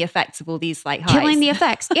killing the effects of all these like highs. Killing the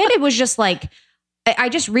effects. And it was just like, I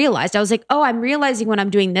just realized, I was like, oh, I'm realizing when I'm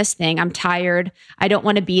doing this thing, I'm tired. I don't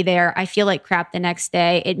want to be there. I feel like crap the next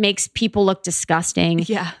day. It makes people look disgusting.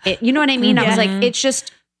 Yeah. You know what I mean? I was like, it's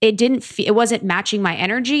just, it wasn't matching my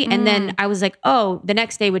energy. And then I was like, oh, the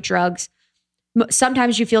next day with drugs,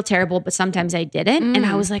 sometimes you feel terrible, but sometimes I didn't. And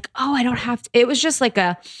I was like, oh, I don't have to. It was just like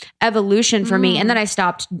a evolution for me. And then I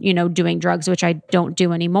stopped, doing drugs, which I don't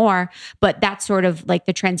do anymore. But that's sort of like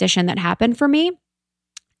the transition that happened for me.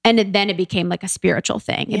 And then it became like a spiritual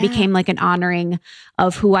thing. It became like an honoring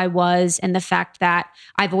of who I was and the fact that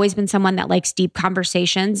I've always been someone that likes deep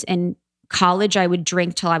conversations. In college, I would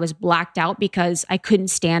drink till I was blacked out because I couldn't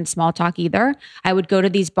stand small talk either. I would go to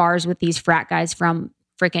these bars with these frat guys from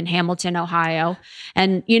freaking Hamilton, Ohio.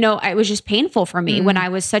 And, it was just painful for me when I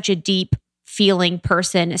was such a deep feeling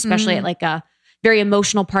person, especially at like a very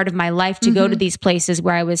emotional part of my life, to go to these places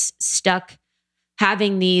where I was stuck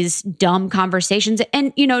having these dumb conversations.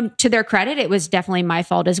 And, to their credit, it was definitely my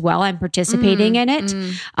fault as well. I'm participating in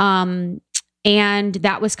it. And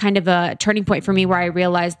that was kind of a turning point for me where I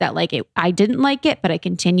realized that I didn't like it, but I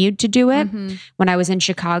continued to do it when I was in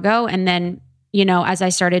Chicago. And then, as I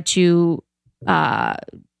started to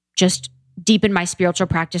just deepen my spiritual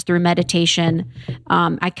practice through meditation,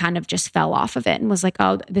 I kind of just fell off of it and was like,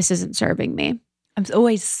 oh, this isn't serving me. I'm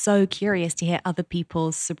always so curious to hear other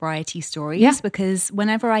people's sobriety stories because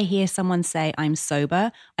whenever I hear someone say I'm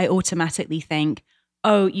sober, I automatically think,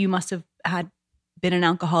 oh, you must have been an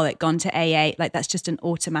alcoholic, gone to AA. Like that's just an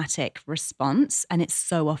automatic response. And it's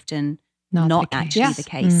so often not actually the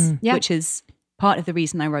case, which is part of the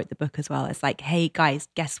reason I wrote the book as well. It's like, hey guys,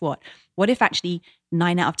 guess what? What if actually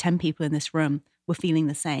 9 out of 10 people in this room were feeling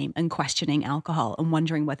the same and questioning alcohol and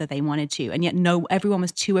wondering whether they wanted to. And yet everyone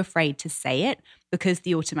was too afraid to say it because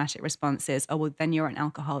the automatic response is, oh, well, then you're an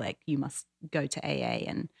alcoholic. You must go to AA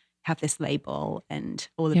and have this label and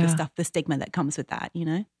all of the stuff, the stigma that comes with that,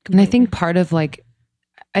 Completely. And I think part of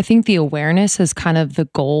I think the awareness is kind of the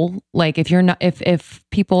goal. Like if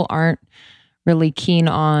people aren't really keen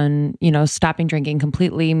on, stopping drinking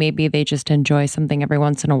completely, maybe they just enjoy something every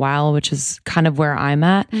once in a while, which is kind of where I'm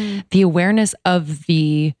at. The awareness of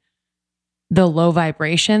the low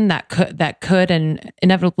vibration that could and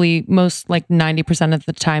inevitably most 90% of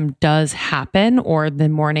the time does happen, or the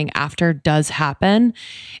morning after does happen.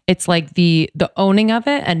 It's like the owning of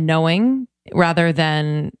it and knowing rather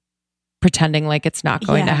than pretending like it's not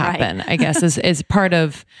going to happen, right. I guess is part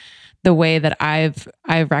of the way that I've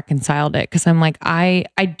reconciled it. Cause I'm like, I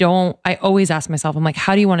always ask myself, I'm like,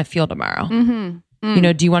 how do you want to feel tomorrow?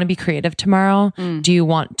 Do you want to be creative tomorrow? Do you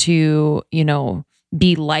want to,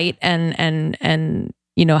 be light and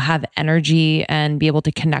have energy and be able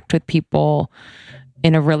to connect with people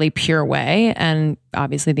in a really pure way? And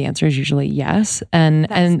obviously the answer is usually yes.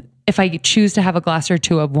 And if I choose to have a glass or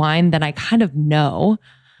two of wine, then I kind of know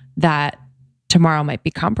that tomorrow might be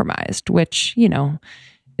compromised, which,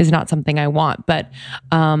 is not something I want. But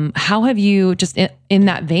how have you, just in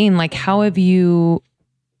that vein, I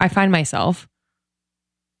find myself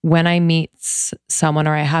when I meet someone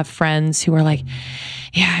or I have friends who are like,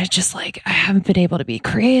 yeah, it's just I haven't been able to be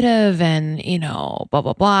creative and, blah,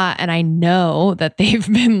 blah, blah. And I know that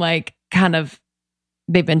they've been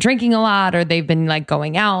they've been drinking a lot, or they've been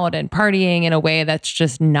going out and partying in a way that's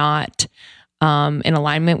just not in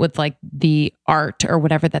alignment with the art or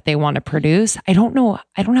whatever that they want to produce. I don't know.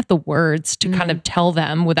 I don't have the words to kind of tell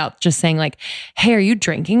them without just saying hey, are you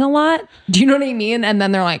drinking a lot? Do you know what I mean? And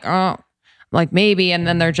then they're like, oh, maybe. And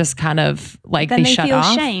then they're just kind of then they shut feel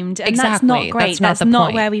off. Shamed. And exactly. That's not great. That's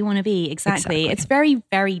not where we want to be. Exactly. It's very,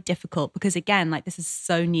 very difficult because again, this is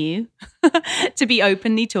so new to be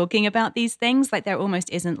openly talking about these things. There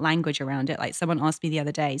almost isn't language around it. Someone asked me the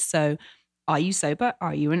other day, so are you sober?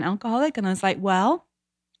 Are you an alcoholic? And I was like, well,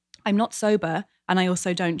 I'm not sober and I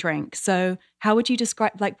also don't drink. So how would you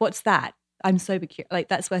describe, what's that? I'm sober curious.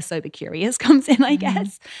 That's where sober curious comes in, I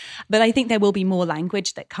guess. But I think there will be more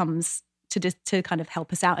language that comes to kind of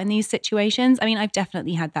help us out in these situations. I mean, I've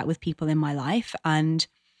definitely had that with people in my life, and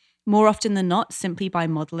more often than not, simply by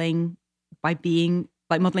modeling by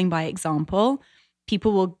example,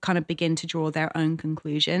 people will kind of begin to draw their own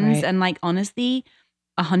conclusions. Right. And honestly,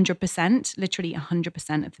 100%, literally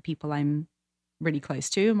 100% of the people I'm really close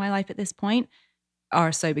to in my life at this point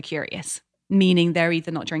are sober curious, meaning they're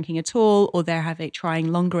either not drinking at all, or they're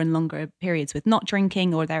trying longer and longer periods with not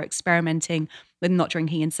drinking, or they're experimenting with not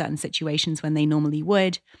drinking in certain situations when they normally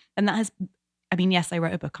would. And that has I mean, yes, I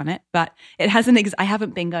wrote a book on it, but it hasn't. I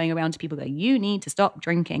haven't been going around to people going, you need to stop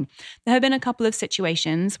drinking. There have been a couple of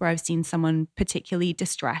situations where I've seen someone particularly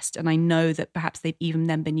distressed, and I know that perhaps they've even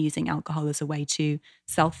then been using alcohol as a way to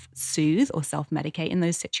self-soothe or self-medicate in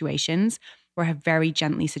those situations, where I have very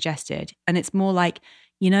gently suggested. And it's more like,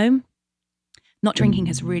 not drinking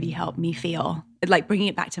has really helped me feel, like bringing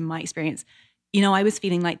it back to my experience. I was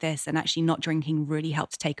feeling like this, and actually not drinking really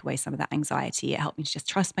helped to take away some of that anxiety. It helped me to just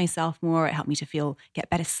trust myself more. It helped me to get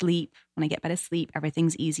better sleep. When I get better sleep,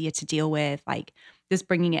 everything's easier to deal with. Like just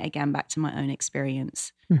bringing it again back to my own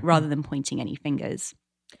experience rather than pointing any fingers.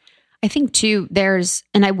 I think too,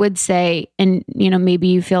 and I would say, and maybe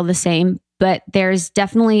you feel the same, but there's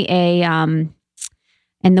definitely and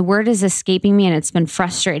the word is escaping me and it's been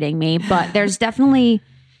frustrating me, but there's definitely,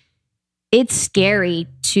 it's scary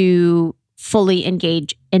to fully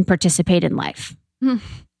engage and participate in life.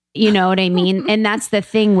 You know what I mean? And that's the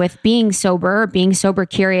thing with being sober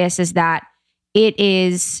curious, is that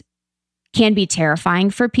can be terrifying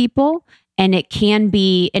for people, and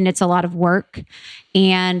it's a lot of work,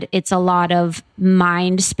 and it's a lot of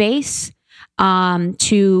mind space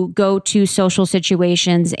to go to social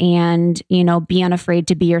situations and, be unafraid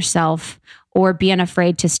to be yourself, or be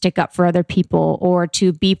unafraid to stick up for other people, or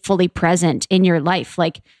to be fully present in your life.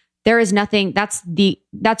 Like, there is nothing, that's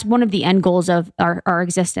one of the end goals of our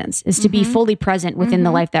existence, is to be fully present within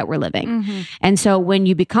the life that we're living. And so when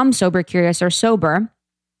you become sober curious or sober,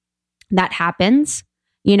 that happens.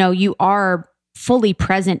 You are fully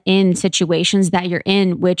present in situations that you're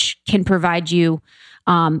in, which can provide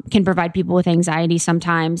people with anxiety.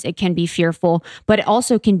 Sometimes it can be fearful, but it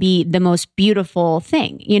also can be the most beautiful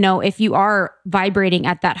thing. If you are vibrating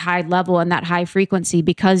at that high level and that high frequency,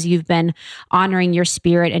 because you've been honoring your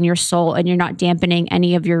spirit and your soul, and you're not dampening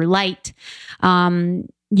any of your light,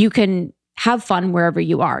 you can have fun wherever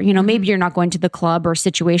you are. Maybe you're not going to the club or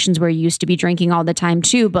situations where you used to be drinking all the time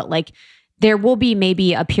too, but like, there will be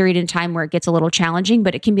maybe a period in time where it gets a little challenging,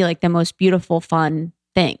 but it can be like the most beautiful, fun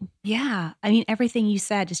thing. Yeah. I mean, everything you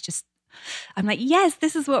said is just, I'm like, yes,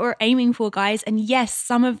 this is what we're aiming for, guys. And yes,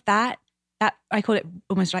 some of that I call it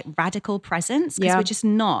almost like radical presence, because we're just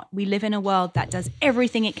not. We live in a world that does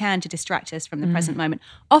everything it can to distract us from the present moment,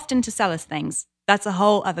 often to sell us things. That's a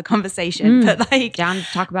whole other conversation. But like, down to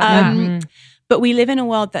talk about that. But we live in a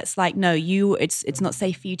world that's like, no, it's not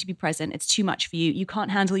safe for you to be present. It's too much for you. You can't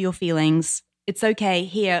handle your feelings. It's okay.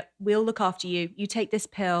 Here, we'll look after you. You take this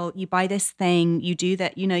pill, you buy this thing, you do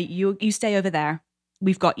that, you stay over there.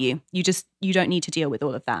 We've got you. You don't need to deal with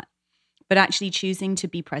all of that. But actually choosing to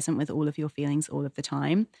be present with all of your feelings all of the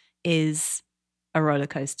time is a roller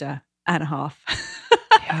coaster and a half.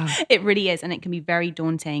 Yeah. It really is. And it can be very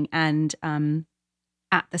daunting. And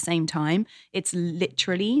at the same time, it's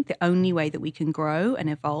literally the only way that we can grow and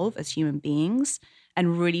evolve as human beings,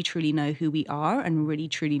 and really truly know who we are, and really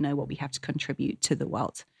truly know what we have to contribute to the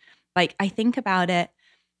world. Like, I think about it,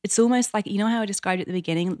 it's almost like, how I described it at the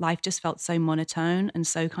beginning, life just felt so monotone and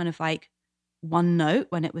so kind of like one note,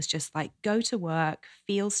 when it was just like, go to work,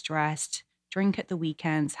 feel stressed, drink at the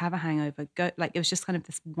weekends, have a hangover, go, like, it was just kind of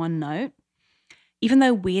this one note. Even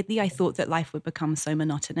though weirdly, I thought that life would become so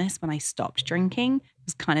monotonous when I stopped drinking, it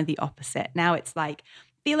was kind of the opposite. Now it's like,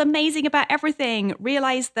 feel amazing about everything,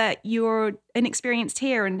 realize that you're inexperienced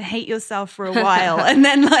here and hate yourself for a while. And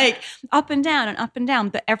then like up and down.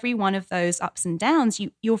 But every one of those ups and downs,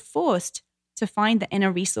 you're forced to find the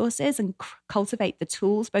inner resources and cultivate the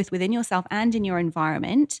tools both within yourself and in your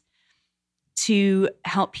environment to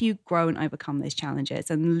help you grow and overcome those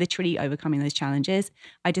challenges. And literally overcoming those challenges,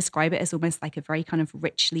 I describe it as almost like a very kind of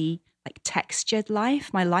richly like textured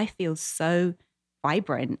life. My life feels so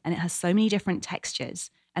vibrant and it has so many different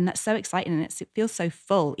textures, and that's so exciting, and it feels so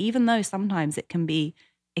full, even though sometimes it can be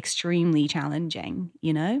extremely challenging,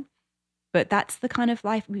 but that's the kind of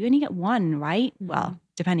life. We only get one, right? Well,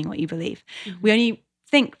 depending what you believe. We're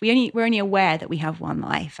only aware that we have one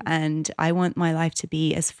life, and I want my life to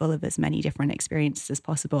be as full of as many different experiences as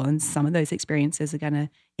possible. And some of those experiences are going to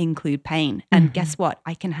include pain. And guess what?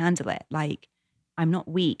 I can handle it. Like, I'm not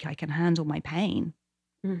weak. I can handle my pain.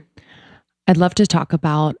 I'd love to talk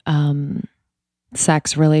about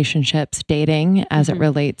sex, relationships, dating as it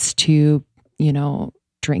relates to,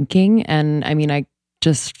 drinking. And I mean, I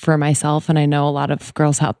just for myself, and I know a lot of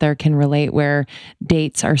girls out there can relate, where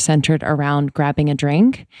dates are centered around grabbing a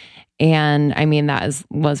drink. And I mean,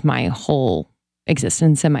 was my whole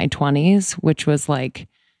existence in my 20s, which was like,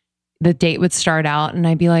 the date would start out and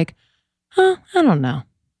I'd be like, I don't know.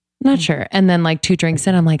 Not sure. And then like 2 drinks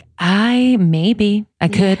in, I'm like, I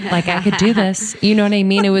could do this. You know what I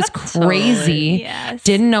mean? It was crazy. Totally. Yes.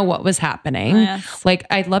 Didn't know what was happening. Yes. Like,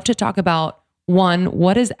 I'd love to talk about one,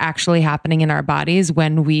 what is actually happening in our bodies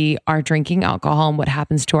when we are drinking alcohol and what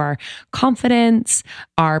happens to our confidence,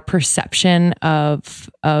 our perception of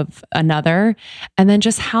another, and then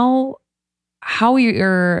just how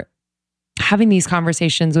you're having these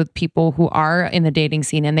conversations with people who are in the dating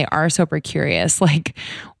scene and they are super curious. Like,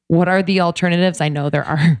 what are the alternatives? I know there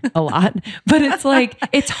are a lot, but it's like,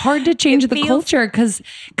 it's hard to change the culture because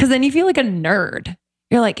then you feel like a nerd.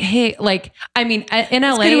 You're like, hey, like, I mean, in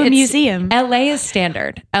LA, it's a museum. LA is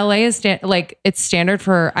standard. Like, it's standard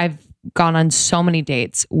for, I've gone on so many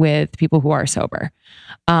dates with people who are sober.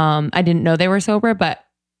 I didn't know they were sober, but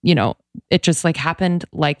you know, it just like happened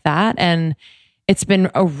like that. And it's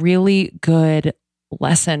been a really good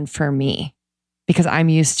lesson for me because I'm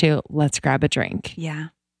used to let's grab a drink. Yeah.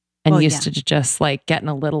 And used to just like getting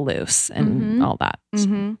a little loose and all that.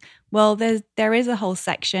 Mm-hmm. Well, there is a whole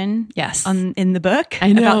section in the book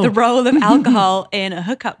about the role of alcohol in a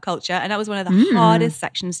hookup culture. And that was one of the hardest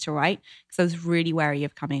sections to write because I was really wary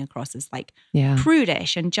of coming across as like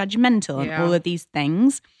prudish and judgmental and all of these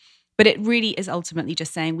things. But it really is ultimately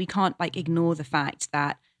just saying we can't like ignore the fact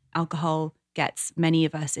that alcohol gets many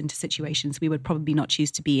of us into situations we would probably not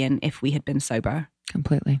choose to be in if we had been sober.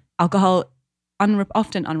 Completely. Alcohol,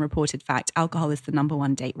 often unreported fact, alcohol is the number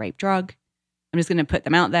one date rape drug. I'm just going to put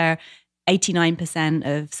them out there. 89%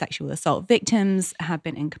 of sexual assault victims have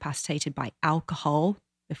been incapacitated by alcohol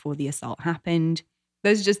before the assault happened.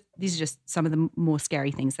 These are just some of the more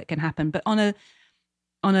scary things that can happen. But on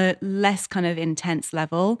a less kind of intense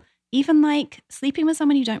level, even like sleeping with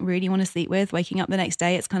someone you don't really want to sleep with, waking up the next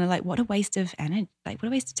day, it's kind of like, what a waste of energy. Like, what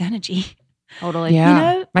a waste of energy. Totally. Yeah. You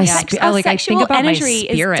know, I think about my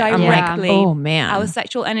spirit. Oh man. Our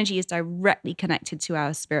sexual energy is directly connected to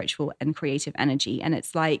our spiritual and creative energy. And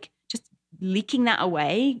it's like just leaking that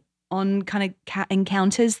away on kind of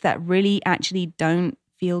encounters that really actually don't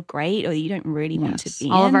feel great or you don't really want to be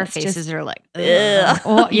all in. of our faces are like, ugh.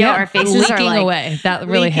 Well, our faces are like away. That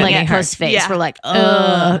really hit me like hard. post face. We're like,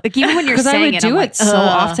 ugh. Like even when you're saying I would do it so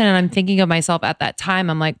often, and I'm thinking of myself at that time.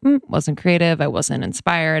 I'm like, wasn't creative. I wasn't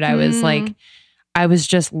inspired. I was like, I was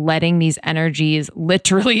just letting these energies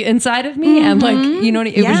literally inside of me, and like, you know,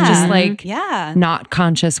 it was just like, not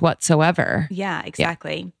conscious whatsoever. Yeah,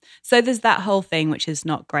 exactly. Yeah. So there's that whole thing, which is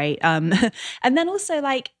not great. And then also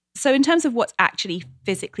like. So in terms of what's actually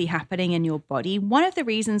physically happening in your body, one of the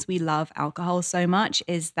reasons we love alcohol so much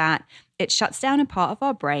is that it shuts down a part of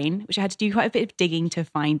our brain, which I had to do quite a bit of digging to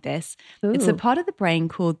find this. Ooh. It's a part of the brain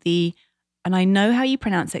called and I know how you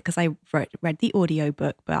pronounce it because I read the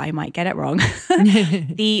audiobook, but I might get it wrong.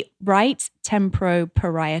 The right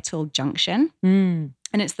temporoparietal junction. And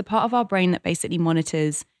it's the part of our brain that basically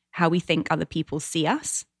monitors how we think other people see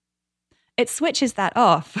us. It switches that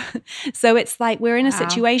off. So it's like we're in a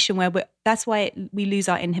situation where that's why we lose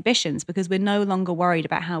our inhibitions because we're no longer worried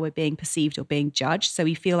about how we're being perceived or being judged. So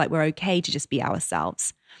we feel like we're okay to just be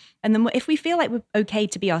ourselves. And then if we feel like we're okay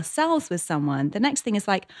to be ourselves with someone, the next thing is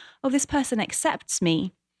like, oh, this person accepts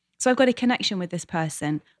me. So I've got a connection with this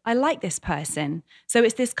person. I like this person. So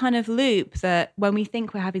it's this kind of loop that when we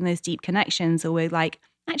think we're having those deep connections or we're like,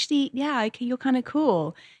 actually, yeah, okay, you're kind of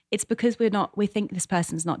cool. It's because we think this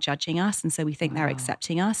person's not judging us. And so we think they're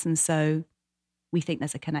accepting us. And so we think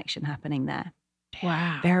there's a connection happening there.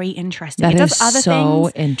 Wow. Very interesting. That it does is other so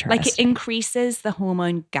things. interesting. Like it increases the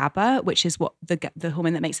hormone GABA, which is what the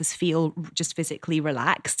hormone that makes us feel just physically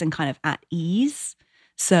relaxed and kind of at ease.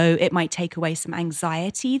 So it might take away some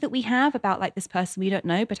anxiety that we have about like this person we don't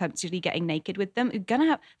know, potentially getting naked with them. We're gonna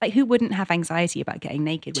have like who wouldn't have anxiety about getting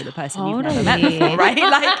naked with a person you've never met before, right?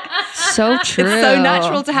 Like so true. It's so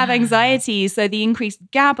natural to have anxiety. So the increased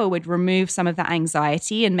GABA would remove some of that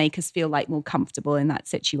anxiety and make us feel like more comfortable in that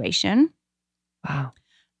situation. Wow.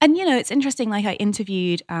 And, you know, it's interesting, like I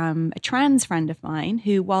interviewed a trans friend of mine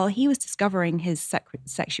who, while he was discovering his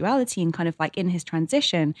sexuality and kind of like in his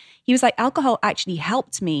transition, he was like, alcohol actually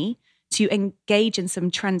helped me to engage in some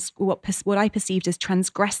what I perceived as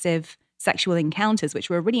transgressive sexual encounters, which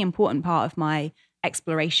were a really important part of my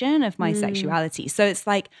exploration of my sexuality. So it's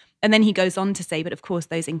like, and then he goes on to say, but of course,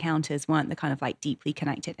 those encounters weren't the kind of like deeply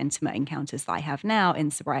connected, intimate encounters that I have now in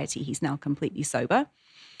sobriety. He's now completely sober.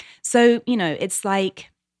 So, you know, it's like,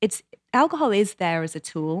 alcohol is there as a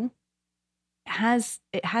tool.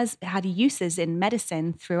 It has had uses in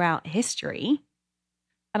medicine throughout history.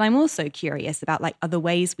 And I'm also curious about like other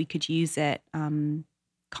ways we could use it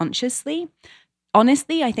consciously.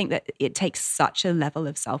 Honestly, I think that it takes such a level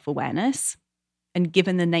of self-awareness. And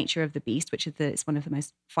given the nature of the beast, which is it's one of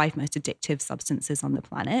the 5 most addictive substances on the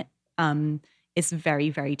planet, it's very,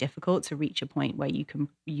 very difficult to reach a point where you can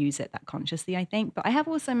use it that consciously, I think. But I have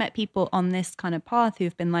also met people on this kind of path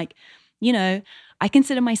who've been like, you know, I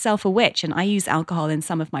consider myself a witch and I use alcohol in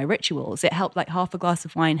some of my rituals. It helped, like half a glass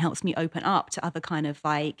of wine helps me open up to other kind of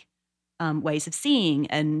like ways of seeing,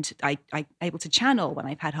 and I able to channel when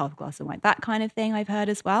I've had half a glass of wine, that kind of thing I've heard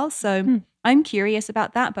as well. So I'm curious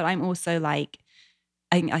about that, but I'm also like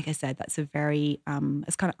I said, that's a very,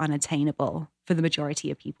 it's kind of unattainable for the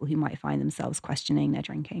majority of people who might find themselves questioning their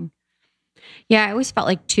drinking. Yeah, I always felt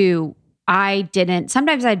like too,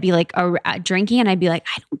 sometimes I'd be like drinking and I'd be like,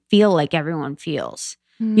 I don't feel like everyone feels.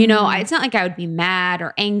 You know, it's not like I would be mad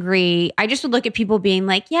or angry. I just would look at people being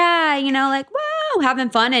like, yeah, you know, like, wow,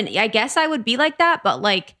 having fun. And I guess I would be like that, but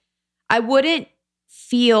like, I wouldn't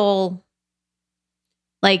feel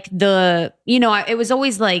like it was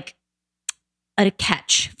always like a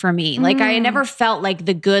catch for me. Like I never felt like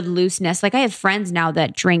the good looseness. Like I have friends now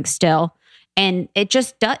that drink still, and it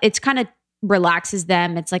just it's kind of relaxes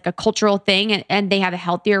them. It's like a cultural thing, and they have a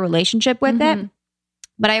healthier relationship with it.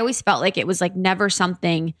 But I always felt like it was like never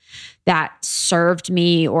something that served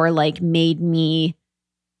me or like made me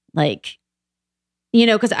like, you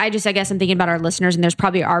know, because I guess I'm thinking about our listeners, and there's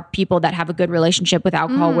probably are people that have a good relationship with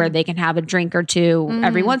alcohol where they can have a drink or two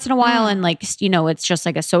every once in a while. And like, you know, it's just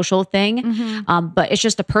like a social thing. But it's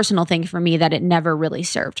just a personal thing for me that it never really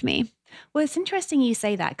served me. Well, it's interesting you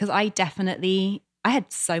say that, because I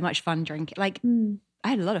had so much fun drinking. Like I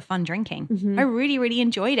had a lot of fun drinking. I really, really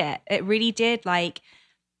enjoyed it. It really did like,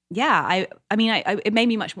 yeah, I mean, it made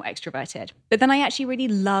me much more extroverted. But then I actually really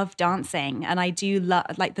love dancing, and I do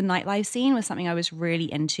love like the nightlife scene was something I was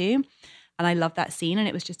really into, and I love that scene, and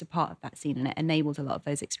it was just a part of that scene, and it enabled a lot of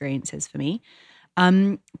those experiences for me.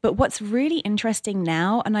 But what's really interesting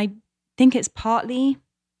now, and I think it's partly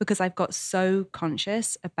because I've got so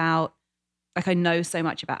conscious about, like I know so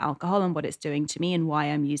much about alcohol and what it's doing to me and why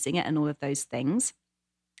I'm using it and all of those things.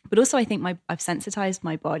 But also I think I've sensitized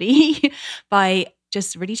my body by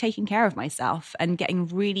just really taking care of myself and getting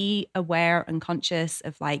really aware and conscious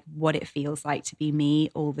of like what it feels like to be me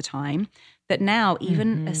all the time. That now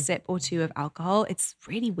even a sip or two of alcohol, it's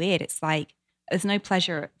really weird. It's like there's no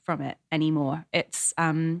pleasure from it anymore. It's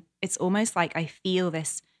almost like I feel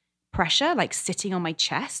this pressure like sitting on my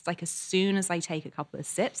chest. Like as soon as I take a couple of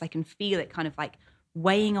sips, I can feel it kind of like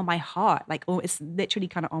weighing on my heart, like, oh, it's literally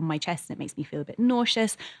kind of on my chest, and it makes me feel a bit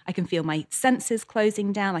nauseous. I can feel my senses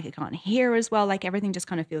closing down, like I can't hear as well, like everything just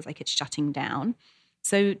kind of feels like it's shutting down.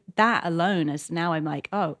 So that alone is now I'm like,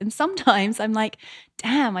 oh, and sometimes I'm like,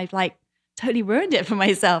 damn, I've like totally ruined it for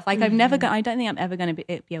myself. Like I don't think I'm ever going to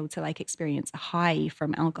be able to like experience a high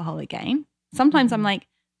from alcohol again. Sometimes I'm like,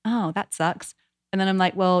 oh, that sucks. And then I'm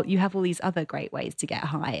like, well, you have all these other great ways to get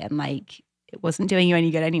high, and like, it wasn't doing you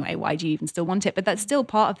any good anyway. Why do you even still want it? But that's still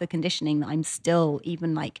part of the conditioning that I'm still,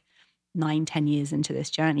 even like 9-10 years into this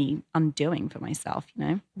journey, undoing for myself, you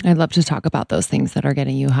know? I'd love to talk about those things that are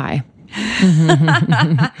getting you high.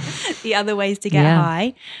 The other ways to get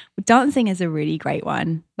high. Dancing is a really great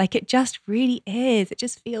one. Like it just really is. It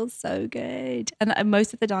just feels so good. And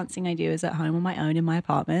most of the dancing I do is at home on my own in my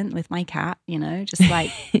apartment with my cat, you know, just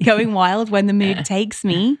like going wild when the mood takes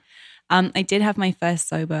me. I did have my first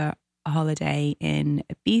sober holiday in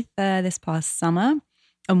Ibiza this past summer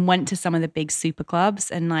and went to some of the big super clubs,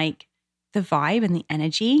 and like the vibe and the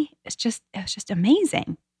energy, it was just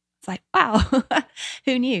amazing. It's like, wow,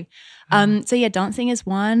 who knew? So yeah, dancing is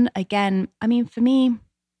one. Again, I mean, for me,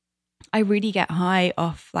 I really get high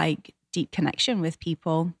off like deep connection with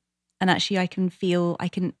people. And actually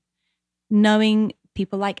knowing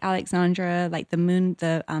people like Alexandra, like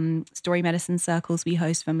the story medicine circles we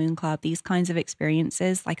host for Moon Club, these kinds of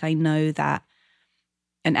experiences, like I know that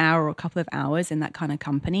an hour or a couple of hours in that kind of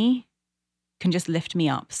company can just lift me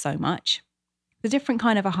up so much. It's a different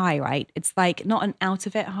kind of a high, right? It's like not an out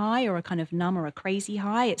of it high or a kind of numb or a crazy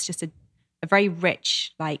high. It's just a very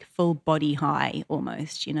rich, like full body high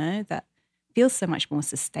almost, you know, that feels so much more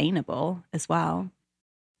sustainable as well.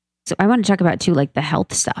 So I want to talk about too, like the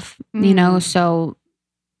health stuff, you know, so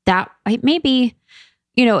that maybe,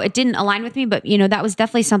 you know, it didn't align with me, but you know, that was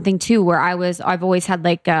definitely something too, where I've always had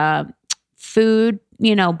like a food,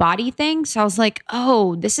 you know, body thing. So I was like,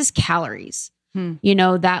 oh, this is calories, you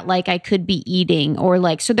know, that like I could be eating, or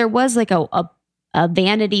like, so there was like a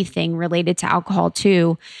vanity thing related to alcohol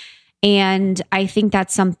too. And I think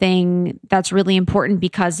that's something that's really important,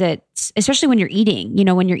 because it's, especially when you're eating, you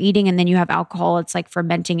know, when you're eating and then you have alcohol, it's like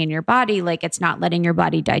fermenting in your body. Like it's not letting your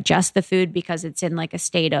body digest the food because it's in like a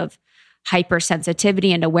state of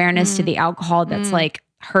hypersensitivity and awareness to the alcohol that's like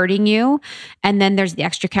hurting you. And then there's the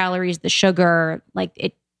extra calories, the sugar, like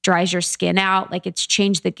it dries your skin out. Like it's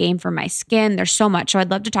changed the game for my skin. There's so much. So I'd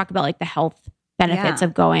love to talk about like the health benefits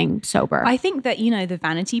of going sober. I think that, the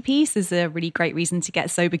vanity piece is a really great reason to get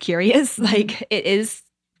sober curious. Like it is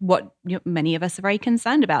what many of us are very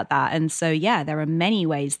concerned about that. And so, there are many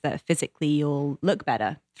ways that physically you'll look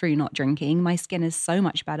better through not drinking. My skin is so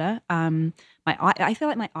much better. I feel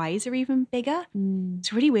like my eyes are even bigger.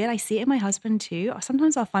 It's really weird. I see it in my husband too.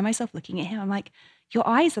 Sometimes I'll find myself looking at him. I'm like, your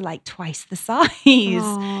eyes are like twice the size.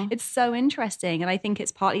 Aww. It's so interesting. And I think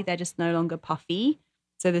it's partly they're just no longer puffy.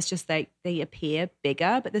 So there's just like, they appear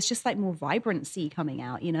bigger, but there's just like more vibrancy coming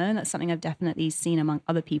out, and that's something I've definitely seen among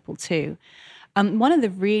other people too. One of the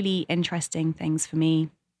really interesting things for me,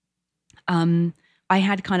 I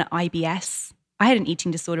had kind of IBS. I had an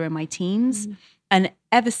eating disorder in my teens. And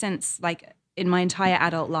ever since, like in my entire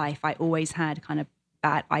adult life, I always had kind of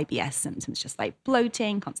bad IBS symptoms, just like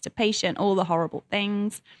bloating, constipation, all the horrible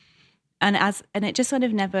things. And it just sort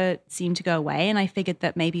of never seemed to go away. And I figured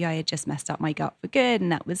that maybe I had just messed up my gut for good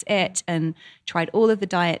and that was it. And tried all of the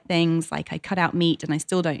diet things. Like I cut out meat and I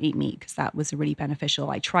still don't eat meat because that was really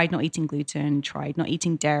beneficial. I tried not eating gluten, tried not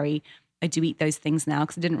eating dairy. I do eat those things now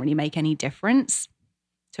because it didn't really make any difference.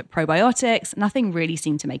 Took probiotics. Nothing really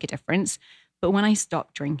seemed to make a difference. But when I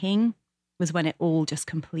stopped drinking was when it all just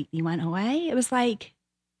completely went away. It was like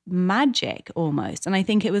magic almost. And I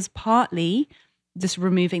think it was partly just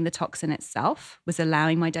removing the toxin itself, was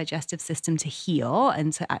allowing my digestive system to heal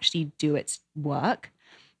and to actually do its work.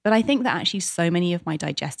 But I think that actually so many of my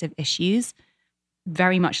digestive issues,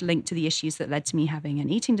 very much linked to the issues that led to me having an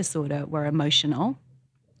eating disorder, were emotional.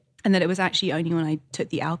 And that it was actually only when I took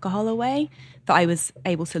the alcohol away that I was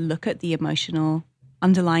able to look at the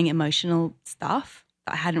underlying emotional stuff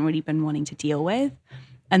that I hadn't really been wanting to deal with,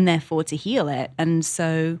 and therefore to heal it. And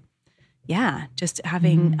so, just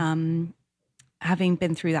having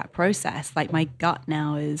been through that process, like my gut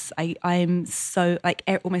now is, I'm so like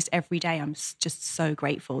almost every day, I'm just so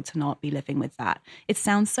grateful to not be living with that. It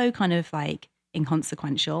sounds so kind of like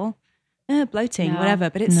inconsequential, bloating, whatever,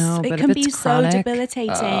 but it can be chronic, so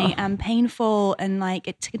debilitating and painful, and like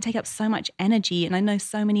it can take up so much energy. And I know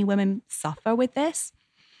so many women suffer with this.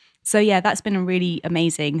 So that's been a really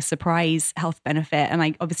amazing surprise health benefit. And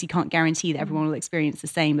I obviously can't guarantee that everyone will experience the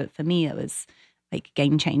same, but for me, it was like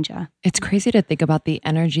game changer. It's crazy to think about the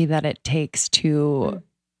energy that it takes to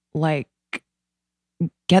like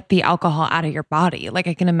get the alcohol out of your body. Like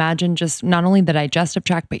I can imagine just not only the digestive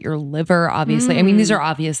tract, but your liver, obviously. I mean, these are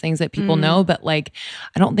obvious things that people know, but like,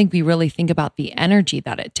 I don't think we really think about the energy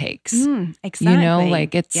that it takes. Exactly.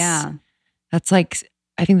 Like that's like,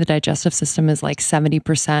 I think the digestive system is like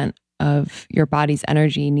 70% of your body's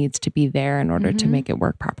energy needs to be there in order to make it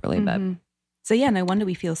work properly. But so no wonder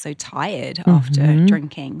we feel so tired after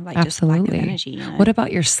drinking, like just lack of energy. What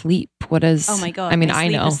about your sleep? What is? Oh my God! I mean, I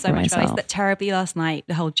know so much better. I slept terribly last night,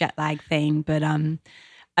 the whole jet lag thing, but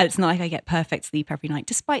it's not like I get perfect sleep every night,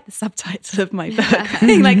 despite the subtitle of my book,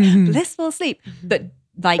 like blissful sleep. But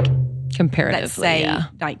like comparatively, let's say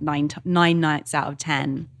like 9 nights out of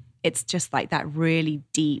 10, it's just like that really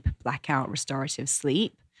deep blackout restorative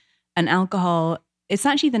sleep. And alcohol, it's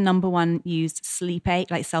actually the number one used sleep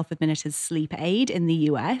aid, like self-administered sleep aid in the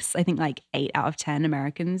US. I think like 8 out of 10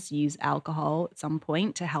 Americans use alcohol at some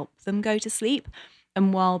point to help them go to sleep.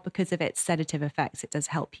 And while because of its sedative effects, it does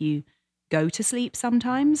help you go to sleep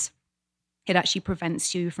sometimes, it actually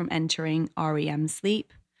prevents you from entering REM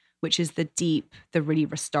sleep, which is the really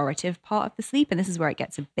restorative part of the sleep. And this is where it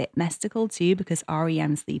gets a bit mystical too, because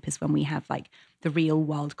REM sleep is when we have like the real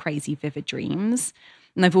wild, crazy, vivid dreams.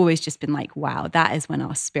 And I've always just been like, wow, that is when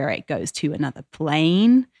our spirit goes to another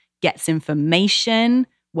plane, gets information,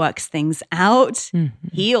 works things out,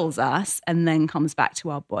 heals us, and then comes back to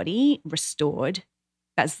our body restored.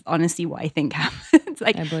 That's honestly what I think happens.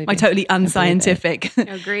 Like my totally unscientific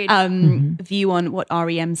view on what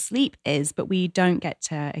REM sleep is, but we don't get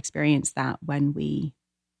to experience that when we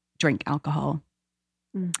drink alcohol.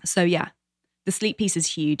 So the sleep piece is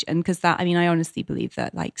huge. And because I honestly believe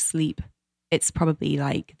that like sleep, it's probably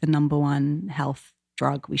like the number one health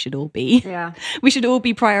drug we should all be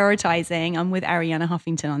prioritizing. I'm with Arianna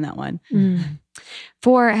Huffington on that one.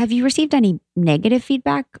 Have you received any negative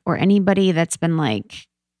feedback or anybody that's been like,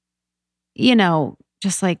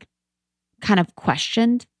 just like kind of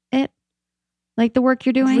questioned it, like the work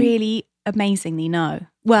you're doing? Really amazingly, no.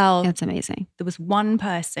 Well, that's amazing. There was one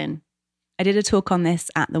person. I did a talk on this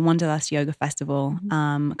at the Wanderlust Yoga Festival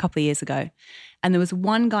a couple of years ago. And there was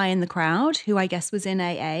one guy in the crowd who I guess was in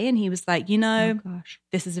AA, and he was like,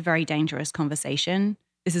 this is a very dangerous conversation.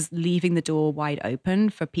 This is leaving the door wide open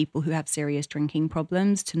for people who have serious drinking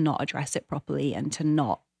problems to not address it properly and to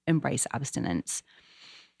not embrace abstinence.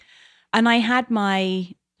 And I had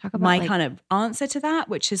my kind of answer to that,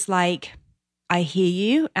 which is like, I hear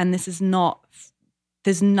you. And this is not,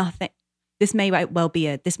 there's nothing, this may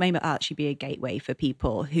actually be a gateway for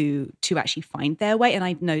people to actually find their way. And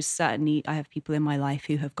I know certainly I have people in my life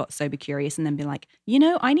who have got sober curious and then been like,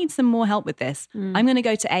 I need some more help with this. I'm going to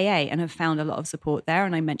go to AA, and have found a lot of support there.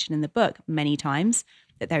 And I mentioned in the book many times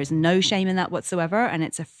that there is no shame in that whatsoever. And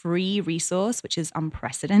it's a free resource, which is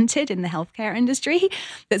unprecedented in the healthcare industry,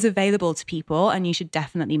 that's available to people. And you should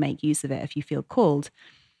definitely make use of it if you feel called.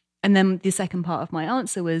 And then the second part of my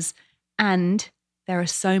answer was, and there are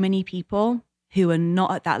so many people who are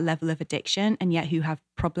not at that level of addiction and yet who have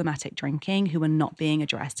problematic drinking, who are not being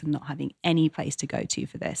addressed and not having any place to go to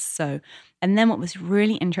for this. So, and then what was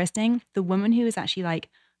really interesting, the woman who was actually like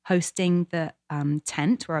hosting the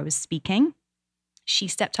tent where I was speaking, she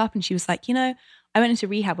stepped up and she was like, I went into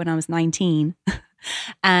rehab when I was 19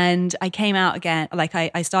 and I came out again, like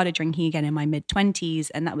I started drinking again in my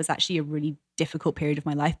mid-20s. And that was actually a really difficult period of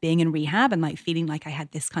my life, being in rehab and like feeling like I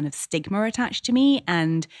had this kind of stigma attached to me.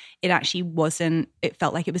 And it actually wasn't, it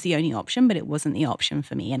felt like it was the only option, but it wasn't the option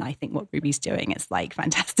for me. And I think what Ruby's doing is like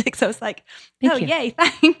fantastic. So I was like, yay,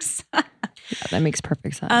 thanks. Yeah, that makes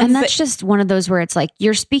perfect sense. And that's just one of those where it's like,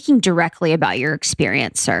 you're speaking directly about your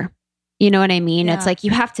experience, sir. You know what I mean? Yeah. It's like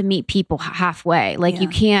you have to meet people halfway. Like you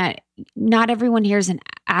can't, not everyone here is an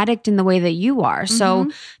addict in the way that you are.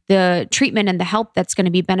 So the treatment and the help that's going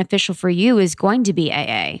to be beneficial for you is going to be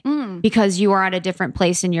AA because you are at a different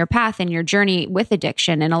place in your path and your journey with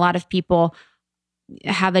addiction. And a lot of people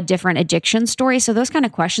have a different addiction story. So those kind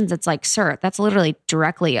of questions, it's like, sir, that's literally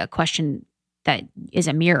directly a question that is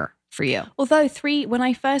a mirror for you. Although when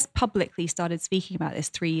I first publicly started speaking about this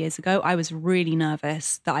 3 years ago, I was really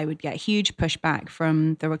nervous that I would get huge pushback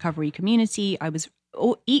from the recovery community. I was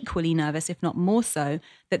equally nervous, if not more so,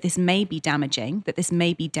 that this may be damaging, that this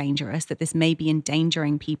may be dangerous, that this may be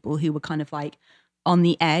endangering people who were kind of like on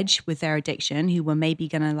the edge with their addiction, who were maybe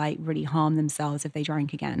going to like really harm themselves if they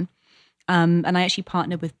drank again. And I actually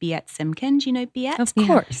partnered with Biet Simkin. Do you know Biet? Of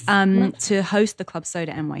course. To host the Club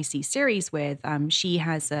Soda NYC series with. She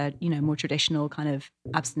has a more traditional kind of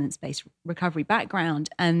abstinence-based recovery background.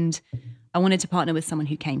 And I wanted to partner with someone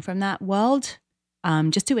who came from that world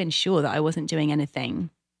just to ensure that I wasn't doing anything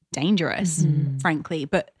dangerous, frankly.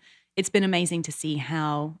 But it's been amazing to see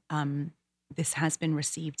how this has been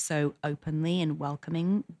received so openly and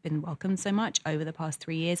been welcomed so much over the past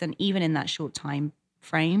 3 years. And even in that short time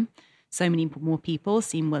frame, so many more people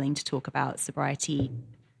seem willing to talk about sobriety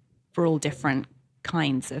for all different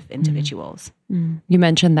kinds of individuals. You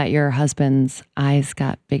mentioned that your husband's eyes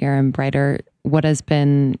got bigger and brighter. What has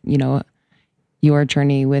been, your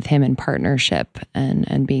journey with him in partnership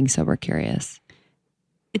and being sober curious?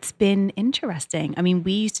 It's been interesting. I mean,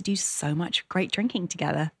 we used to do so much great drinking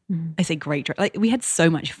together. I say great, like we had so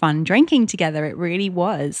much fun drinking together. It really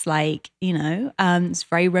was like, it's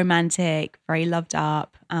very romantic, very loved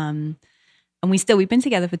up. And we've been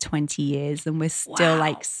together for 20 years and we're still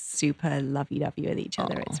like super lovey-dovey with each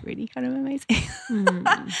other. It's really kind of amazing.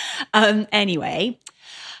 Anyway,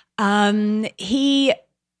 he'll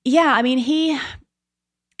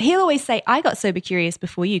always say, I got sober curious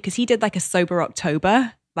before you, because he did like a sober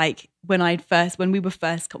October. Like we first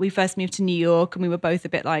moved to New York and we were both a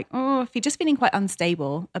bit like, if you're just feeling quite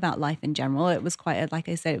unstable about life in general. It was quite a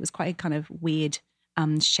kind of weird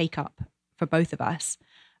shake up for both of us.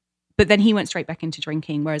 But then he went straight back into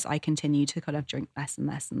drinking, whereas I continued to kind of drink less and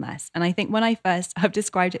less and less. And I think I've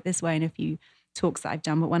described it this way in a few talks that I've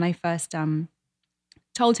done, but when I first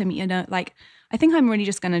told him, I think I'm really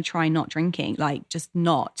just going to try not drinking, like just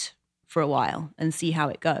not for a while and see how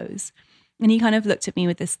it goes. And he kind of looked at me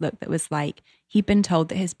with this look that was like, he'd been told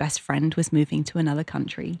that his best friend was moving to another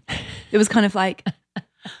country. It was kind of like,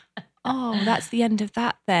 oh, that's the end of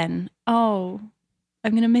that then. Oh,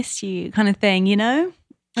 I'm going to miss you kind of thing,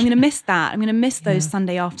 I'm going to miss that. I'm going to miss those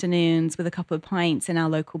Sunday afternoons with a couple of pints in our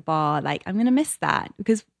local bar. Like, I'm going to miss that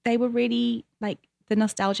because they were really like, the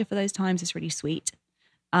nostalgia for those times is really sweet.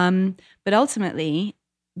 But ultimately,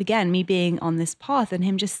 again, me being on this path and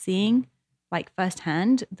him just seeing like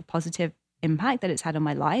firsthand the positive impact that it's had on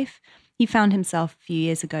my life. He found himself a few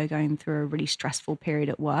years ago going through a really stressful period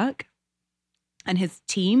at work. And his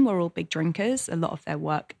team were all big drinkers. A lot of their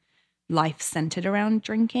work life centered around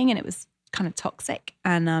drinking, and it was kind of toxic.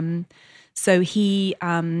 And so he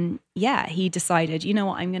decided, you know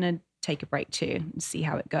what, I'm going to take a break too and see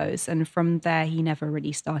how it goes. And from there, he never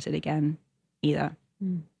really started again either.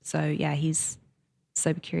 So yeah, he's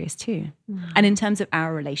sober curious too. And in terms of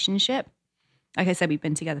our relationship, like I said, we've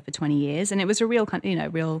been together for 20 years and it was a real kind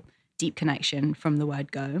of, real deep connection from the word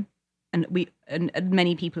go. And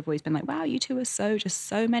many people have always been like, wow, you two are so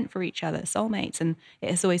meant for each other, soulmates. And it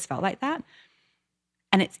has always felt like that.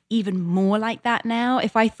 And it's even more like that now.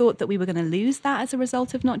 If I thought that we were going to lose that as a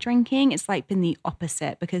result of not drinking, it's like been the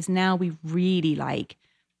opposite, because now we really like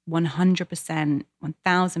 100%,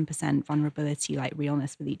 1000% vulnerability, like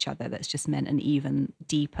realness with each other. That's just meant an even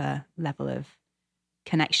deeper level of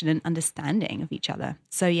connection and understanding of each other.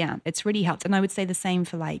 So yeah, it's really helped. And I would say the same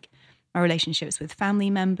for like my relationships with family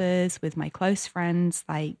members, with my close friends,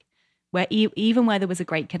 like where even where there was a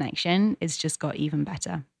great connection, it's just got even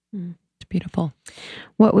better. It's beautiful.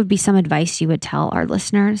 What would be some advice you would tell our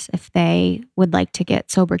listeners if they would like to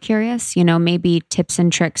get sober curious? You know, maybe tips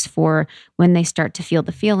and tricks for when they start to feel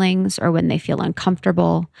the feelings or when they feel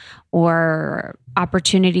uncomfortable, or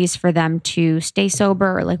opportunities for them to stay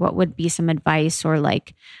sober, or like what would be some advice or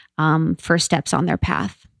like first steps on their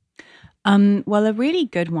path? Well, a really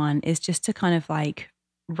good one is just to kind of like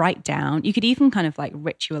write down. You could even kind of like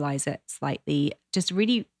ritualize it slightly. Just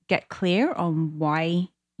really get clear on why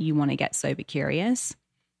you want to get sober curious.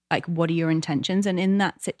 Like, what are your intentions? And in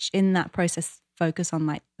that process, focus on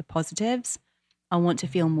like the positives. I want to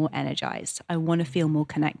feel more energized. I want to feel more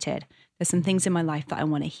connected. There's some things in my life that I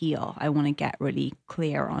want to heal. I want to get really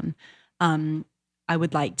clear on. I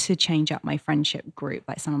would like to change up my friendship group.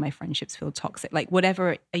 Like, some of my friendships feel toxic. Like,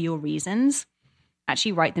 whatever are your reasons,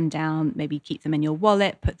 actually write them down. Maybe keep them in your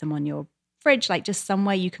wallet, put them on your fridge, like just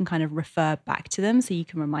somewhere you can kind of refer back to them so you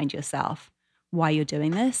can remind yourself why you're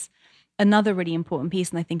doing this. Another really important piece,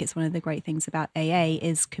 and I think it's one of the great things about AA,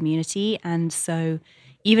 is community. And so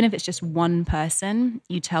even if it's just one person,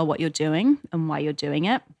 you tell what you're doing and why you're doing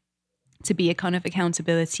it, to be a kind of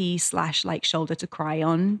accountability / like shoulder to cry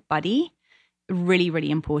on buddy. Really,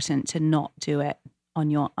 really important to not do it on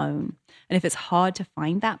your own. And if it's hard to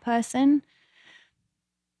find that person,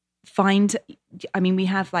 we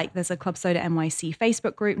have like, there's a Club Soda NYC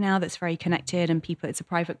Facebook group now that's very connected, and it's a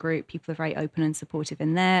private group. People are very open and supportive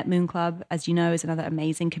in there. Moon Club, as you know, is another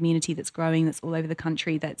amazing community that's growing, that's all over the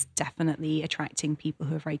country, that's definitely attracting people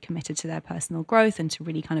who are very committed to their personal growth and to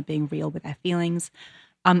really kind of being real with their feelings.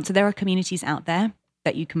 So there are communities out there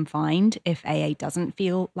that you can find if AA doesn't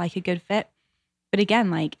feel like a good fit. But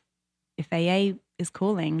again, like if AA is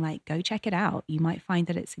calling, like go check it out. You might find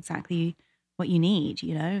that it's exactly what you need,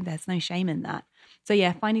 you know, there's no shame in that. So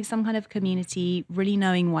yeah, finding some kind of community, really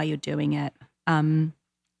knowing why you're doing it. And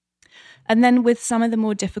then with some of the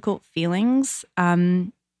more difficult feelings,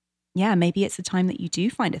 maybe it's a time that you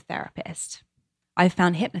do find a therapist. I've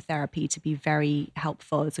found hypnotherapy to be very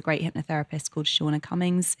helpful. There's a great hypnotherapist called Shauna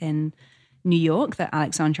Cummings in New York that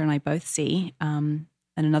Alexandra and I both see. And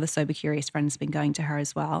another sober curious friend's been going to her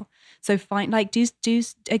as well. So do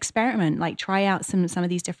experiment, like try out some of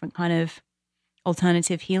these different kind of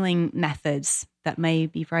alternative healing methods that may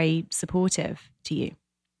be very supportive to you.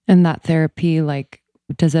 And that therapy, like,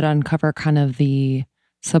 does it uncover kind of the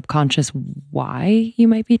subconscious why you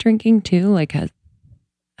might be drinking too? Like,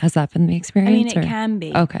 has that been the experience? I mean, it can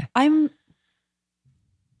be. Okay.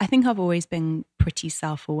 I think I've always been pretty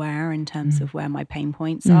self-aware in terms of where my pain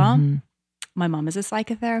points are. My mom is a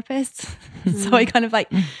psychotherapist. So I kind of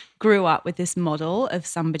like grew up with this model of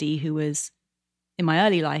somebody who was, in my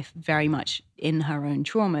early life, very much in her own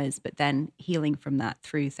traumas, but then healing from that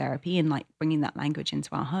through therapy and like bringing that language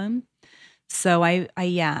into our home. So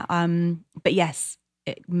but yes,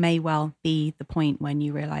 it may well be the point when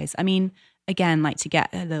you realize, I mean, again, like to get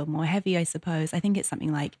a little more heavy, I suppose, I think it's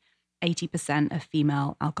something like 80% of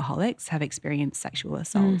female alcoholics have experienced sexual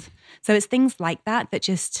assault. So it's things like that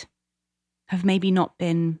just have maybe not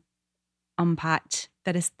been unpacked,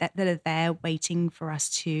 that are there waiting for us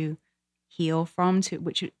to heal from,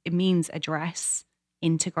 which it means address,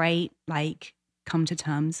 integrate, like come to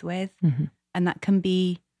terms with. And that can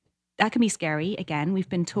be scary. Again, we've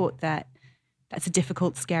been taught that that's a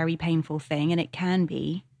difficult, scary, painful thing, and it can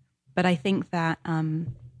be. But I think that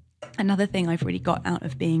another thing I've really got out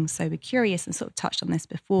of being sober curious, and sort of touched on this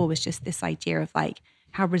before, was just this idea of like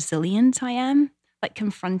how resilient I am, like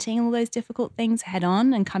confronting all those difficult things head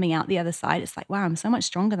on and coming out the other side. It's like, wow, I'm so much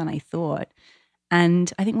stronger than I thought.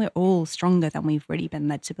 And I think we're all stronger than we've really been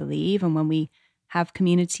led to believe. And when we have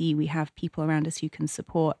community, we have people around us who can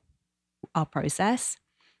support our process,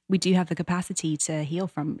 we do have the capacity to heal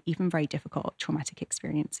from even very difficult traumatic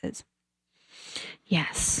experiences.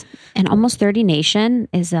 Yes. And Almost 30 Nation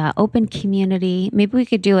is an open community. Maybe we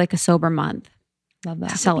could do like a sober month. Love that.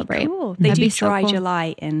 To celebrate. Cool. They do Dry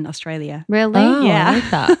July in Australia. Really? Oh, yeah. I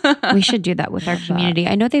like that. We should do that with our community.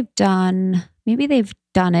 I know they've done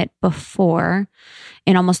it before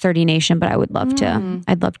in Almost 30 Nation, but I would love to.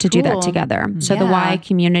 I'd love to do that together. So the Y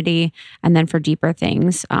community, and then for deeper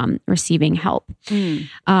things, receiving help.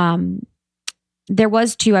 there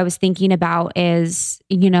was too, I was thinking about is,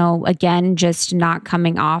 again, just not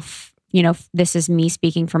coming off, this is me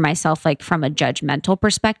speaking for myself, like from a judgmental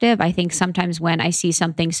perspective. I think sometimes when I see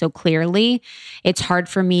something so clearly, it's hard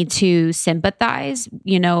for me to sympathize,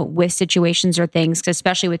 with situations or things,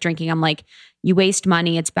 especially with drinking. I'm like, you waste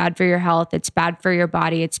money. It's bad for your health. It's bad for your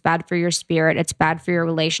body. It's bad for your spirit. It's bad for your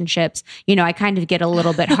relationships. I kind of get a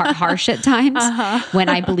little bit harsh at times when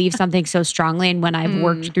I believe something so strongly and when I've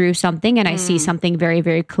worked through something and I see something very,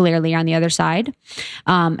 very clearly on the other side.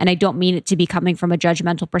 And I don't mean it to be coming from a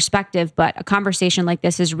judgmental perspective, but a conversation like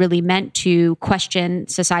this is really meant to question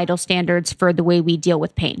societal standards for the way we deal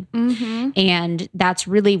with pain. And that's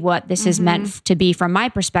really what this is meant to be from my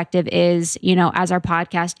perspective is, as our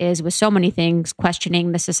podcast is with so many things,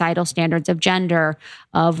 questioning the societal standards of gender,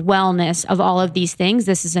 of wellness, of all of these things.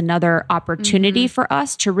 This is another opportunity for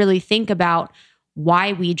us to really think about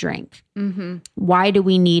why we drink. Why do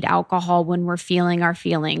we need alcohol when we're feeling our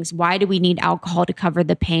feelings? Why do we need alcohol to cover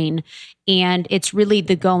the pain? And it's really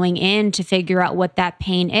the going in to figure out what that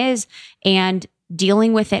pain is and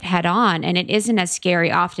dealing with it head on. And it isn't as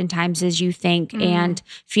scary oftentimes as you think. And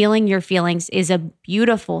feeling your feelings is a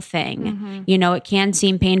beautiful thing. It can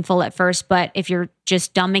seem painful at first, but if you're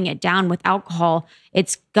just dumbing it down with alcohol,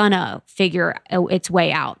 it's gonna figure its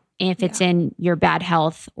way out. If it's in your bad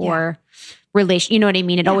health or relation, you know what I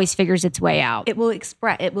mean? It always figures its way out. It will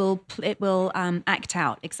express, it will act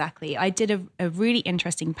out. Exactly. I did a really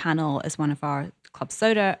interesting panel as one of our Club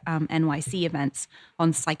Soda NYC events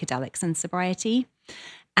on psychedelics and sobriety.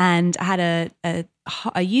 And I had a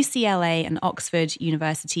UCLA and Oxford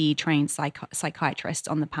University trained psychiatrist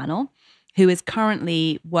on the panel who is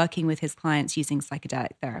currently working with his clients using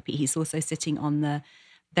psychedelic therapy. He's also sitting on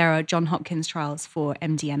there are John Hopkins trials for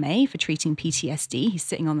MDMA for treating PTSD. He's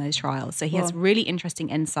sitting on those trials. So he has really interesting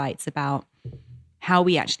insights about how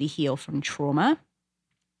we actually heal from trauma.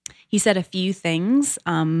 He said a few things.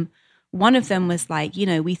 One of them was like,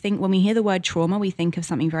 we think when we hear the word trauma, we think of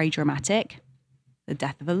something very dramatic, the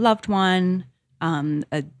death of a loved one,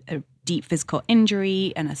 a deep physical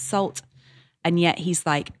injury, an assault. And yet he's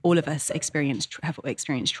like, all of us have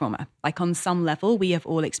experienced trauma. Like on some level, we have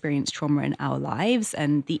all experienced trauma in our lives.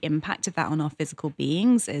 And the impact of that on our physical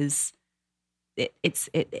beings it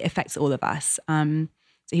affects all of us.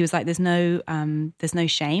 So he was like, there's no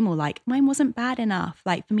shame or like, mine wasn't bad enough.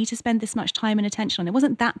 Like for me to spend this much time and attention on it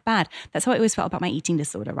wasn't that bad. That's how I always felt about my eating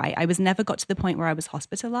disorder, right? I was never got to the point where I was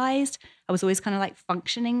hospitalized. I was always kind of like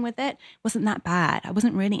functioning with it. It wasn't that bad. I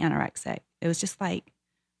wasn't really anorexic. It was just like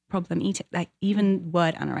problem eating. Like even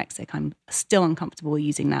word anorexic, I'm still uncomfortable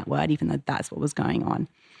using that word, even though that's what was going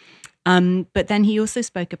on. But then he also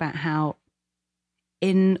spoke about how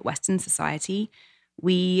in Western society,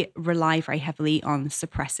 we rely very heavily on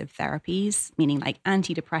suppressive therapies, meaning like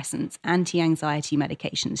antidepressants, anti-anxiety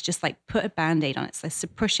medications, just like put a Band-Aid on it. So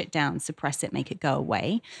push it down, suppress it, make it go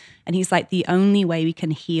away. And he's like, the only way we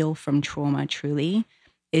can heal from trauma truly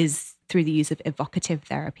is through the use of evocative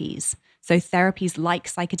therapies. So therapies like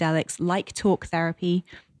psychedelics, like talk therapy,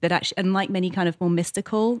 that actually, and like many kind of more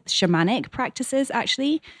mystical shamanic practices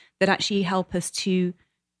actually, that actually help us to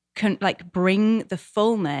bring the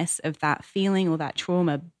fullness of that feeling or that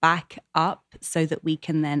trauma back up so that we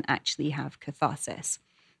can then actually have catharsis.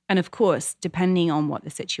 And of course, depending on what the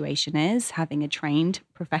situation is, having a trained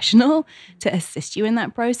professional to assist you in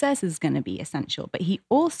that process is going to be essential. But he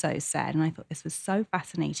also said, and I thought this was so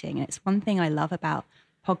fascinating, and it's one thing I love about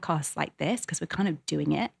podcasts like this, because we're kind of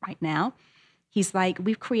doing it right now. He's like,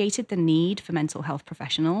 we've created the need for mental health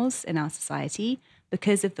professionals in our society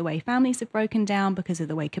because of the way families have broken down, because of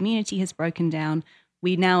the way community has broken down.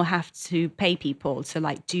 We now have to pay people to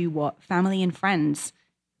like do what family and friends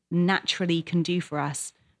naturally can do for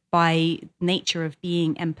us by nature of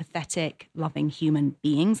being empathetic, loving human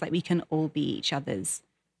beings. Like we can all be each other's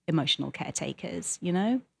emotional caretakers,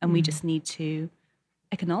 and we just need to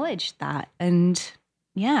acknowledge that and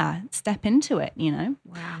step into it,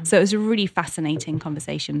 Wow. So it was a really fascinating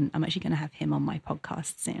conversation. I'm actually going to have him on my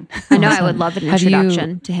podcast soon. I know. I would love an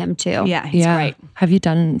introduction to him too. Yeah, he's great. Have you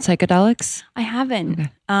done psychedelics? I haven't.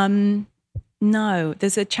 Okay. No,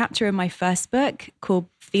 there's a chapter in my first book called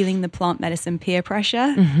Feeling the Plant Medicine Peer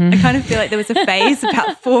Pressure. I kind of feel like there was a phase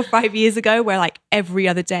about 4 or 5 years ago where like every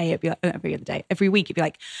week it'd be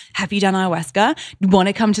like, have you done ayahuasca? Want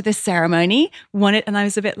to come to this ceremony? And I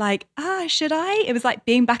was a bit like, should I? It was like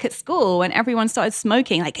being back at school when everyone started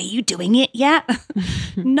smoking. Like, are you doing it yet?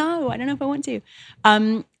 No, I don't know if I want to.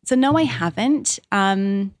 So no, I haven't. I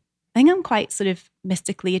think I'm quite sort of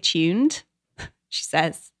mystically attuned, she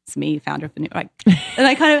says. it's me, founder of the new, like, and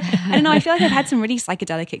I kind of, I don't know, I feel like I've had some really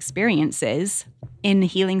psychedelic experiences in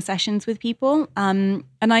healing sessions with people. And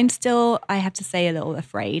I'm still, I have to say, a little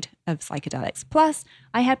afraid of psychedelics. Plus,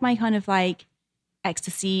 I had my kind of like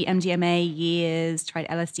ecstasy, MDMA years, tried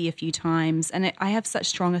LSD a few times. And I have such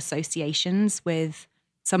strong associations with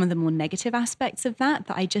some of the more negative aspects of that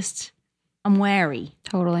I'm wary.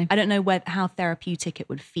 Totally. I don't know how therapeutic it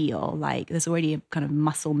would feel. Like there's already a kind of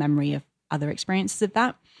muscle memory of other experiences of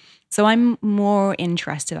that. So I'm more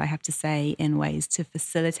interested, I have to say, in ways to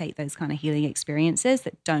facilitate those kind of healing experiences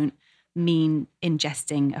that don't mean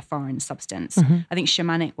ingesting a foreign substance. I think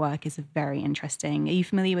shamanic work is very interesting. Are you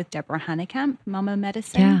familiar with Deborah Hannekamp, Mama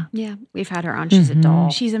Medicine? Yeah. We've had her on. She's a doll.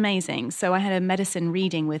 She's amazing. So I had a medicine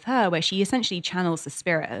reading with her where she essentially channels the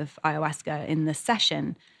spirit of ayahuasca in the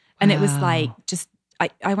session. And it was like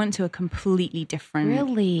I went to a completely different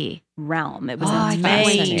realm. It was amazing. I can't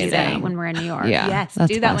wait to do that when we're in New York. Yeah, yes,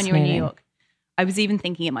 do that when you're in New York. I was even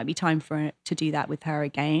thinking it might be time to do that with her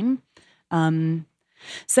again.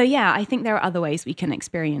 So yeah, I think there are other ways we can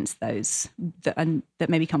experience those that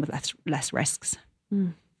maybe come with less risks.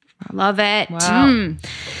 Love it. Wow.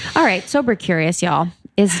 All right. Sober Curious, y'all,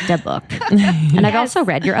 is the book. And I've also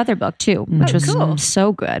read your other book too, which was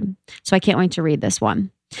so good. So I can't wait to read this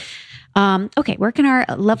one. Okay. Where can our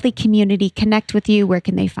lovely community connect with you? Where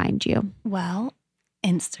can they find you? Well,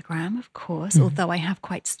 Instagram, of course, although I have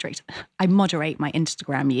I moderate my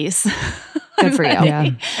Instagram use. Good for you.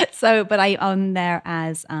 Yeah. So, but I'm on there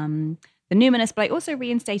as the Numinous, but I also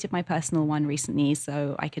reinstated my personal one recently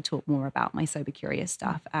so I could talk more about my Sober Curious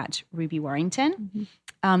stuff at Ruby Warrington.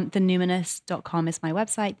 TheNuminous.com is my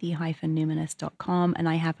website, the-numinous.com, and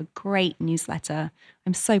I have a great newsletter.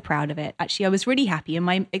 I'm so proud of it. Actually, I was really happy. And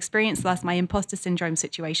my experience my imposter syndrome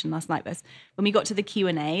situation last night was when we got to the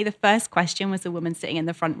Q&A, the first question was a woman sitting in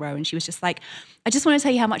the front row, and she was just like, I just want to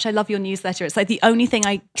tell you how much I love your newsletter. It's like the only thing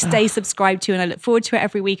I stay subscribed to, and I look forward to it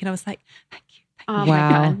every week. And I was like, thank you. Oh my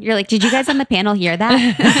God. You're like, did you guys on the panel hear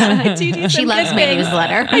that? I do some She loves good my things.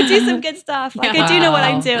 newsletter. I do some good stuff. Like I do know what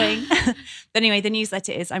I'm doing. But anyway, the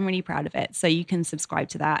newsletter I'm really proud of it. So you can subscribe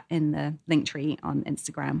to that in the link tree on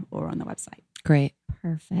Instagram or on the website. Great.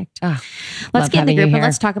 Perfect. Let's get in the group and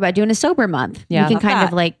let's talk about doing a sober month. Yeah, we can kind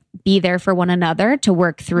of like be there for one another to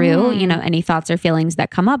work through, any thoughts or feelings that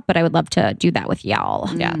come up. But I would love to do that with y'all.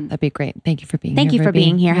 Yeah, that'd be great. Thank you for being here. Thank you for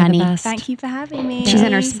being here, You're the honey. best. Thank you for having me. She's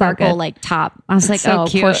in her sparkle like top. I was like, So oh,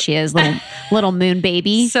 cute. of course she is. Little moon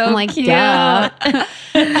baby. So I'm like, cute. duh.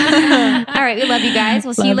 All right. We love you guys.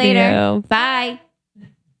 We'll see you Love later. you. Bye.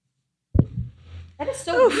 That is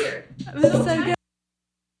so weird. It was so good.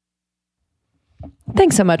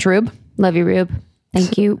 Thanks so much, Rube. Love you, Rube.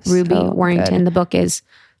 Thank you, Ruby So Warrington. good. The book is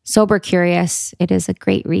Sober Curious. It is a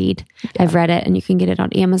great read. I've read it, and you can get it on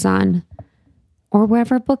Amazon or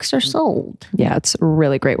wherever books are sold. Yeah, it's a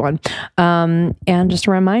really great one. And just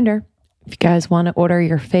a reminder, if you guys want to order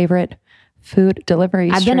your favorite food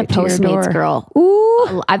delivery, I've been a straight to your Postmates door. girl.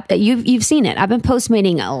 Ooh, You've seen it. I've been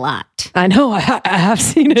Postmating a lot. I know. I have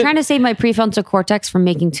seen it. Trying to save my prefrontal cortex from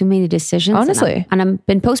making too many decisions. Honestly. and I've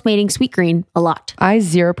been Postmating Sweet Green a lot. I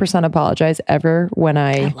 0% apologize ever when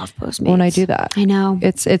I love Postmates. when I do that. I know.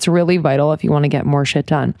 It's really vital if you want to get more shit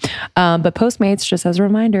done. But Postmates, just as a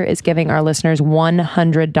reminder, is giving our listeners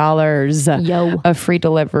 $100 of free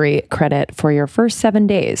delivery credit for your first 7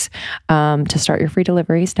 days. To start your free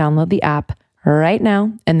deliveries, download the app right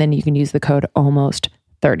now, and then you can use the code ALMOST30.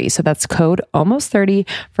 So that's code ALMOST30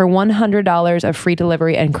 for $100 of free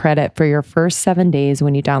delivery and credit for your first 7 days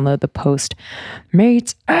when you download the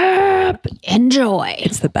Postmates app. Enjoy.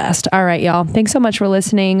 It's the best. All right, y'all. Thanks so much for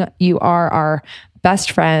listening. You are our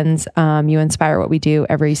best friends. You inspire what we do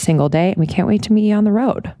every single day, and we can't wait to meet you on the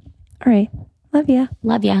road. All right. Love ya.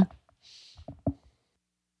 Love ya.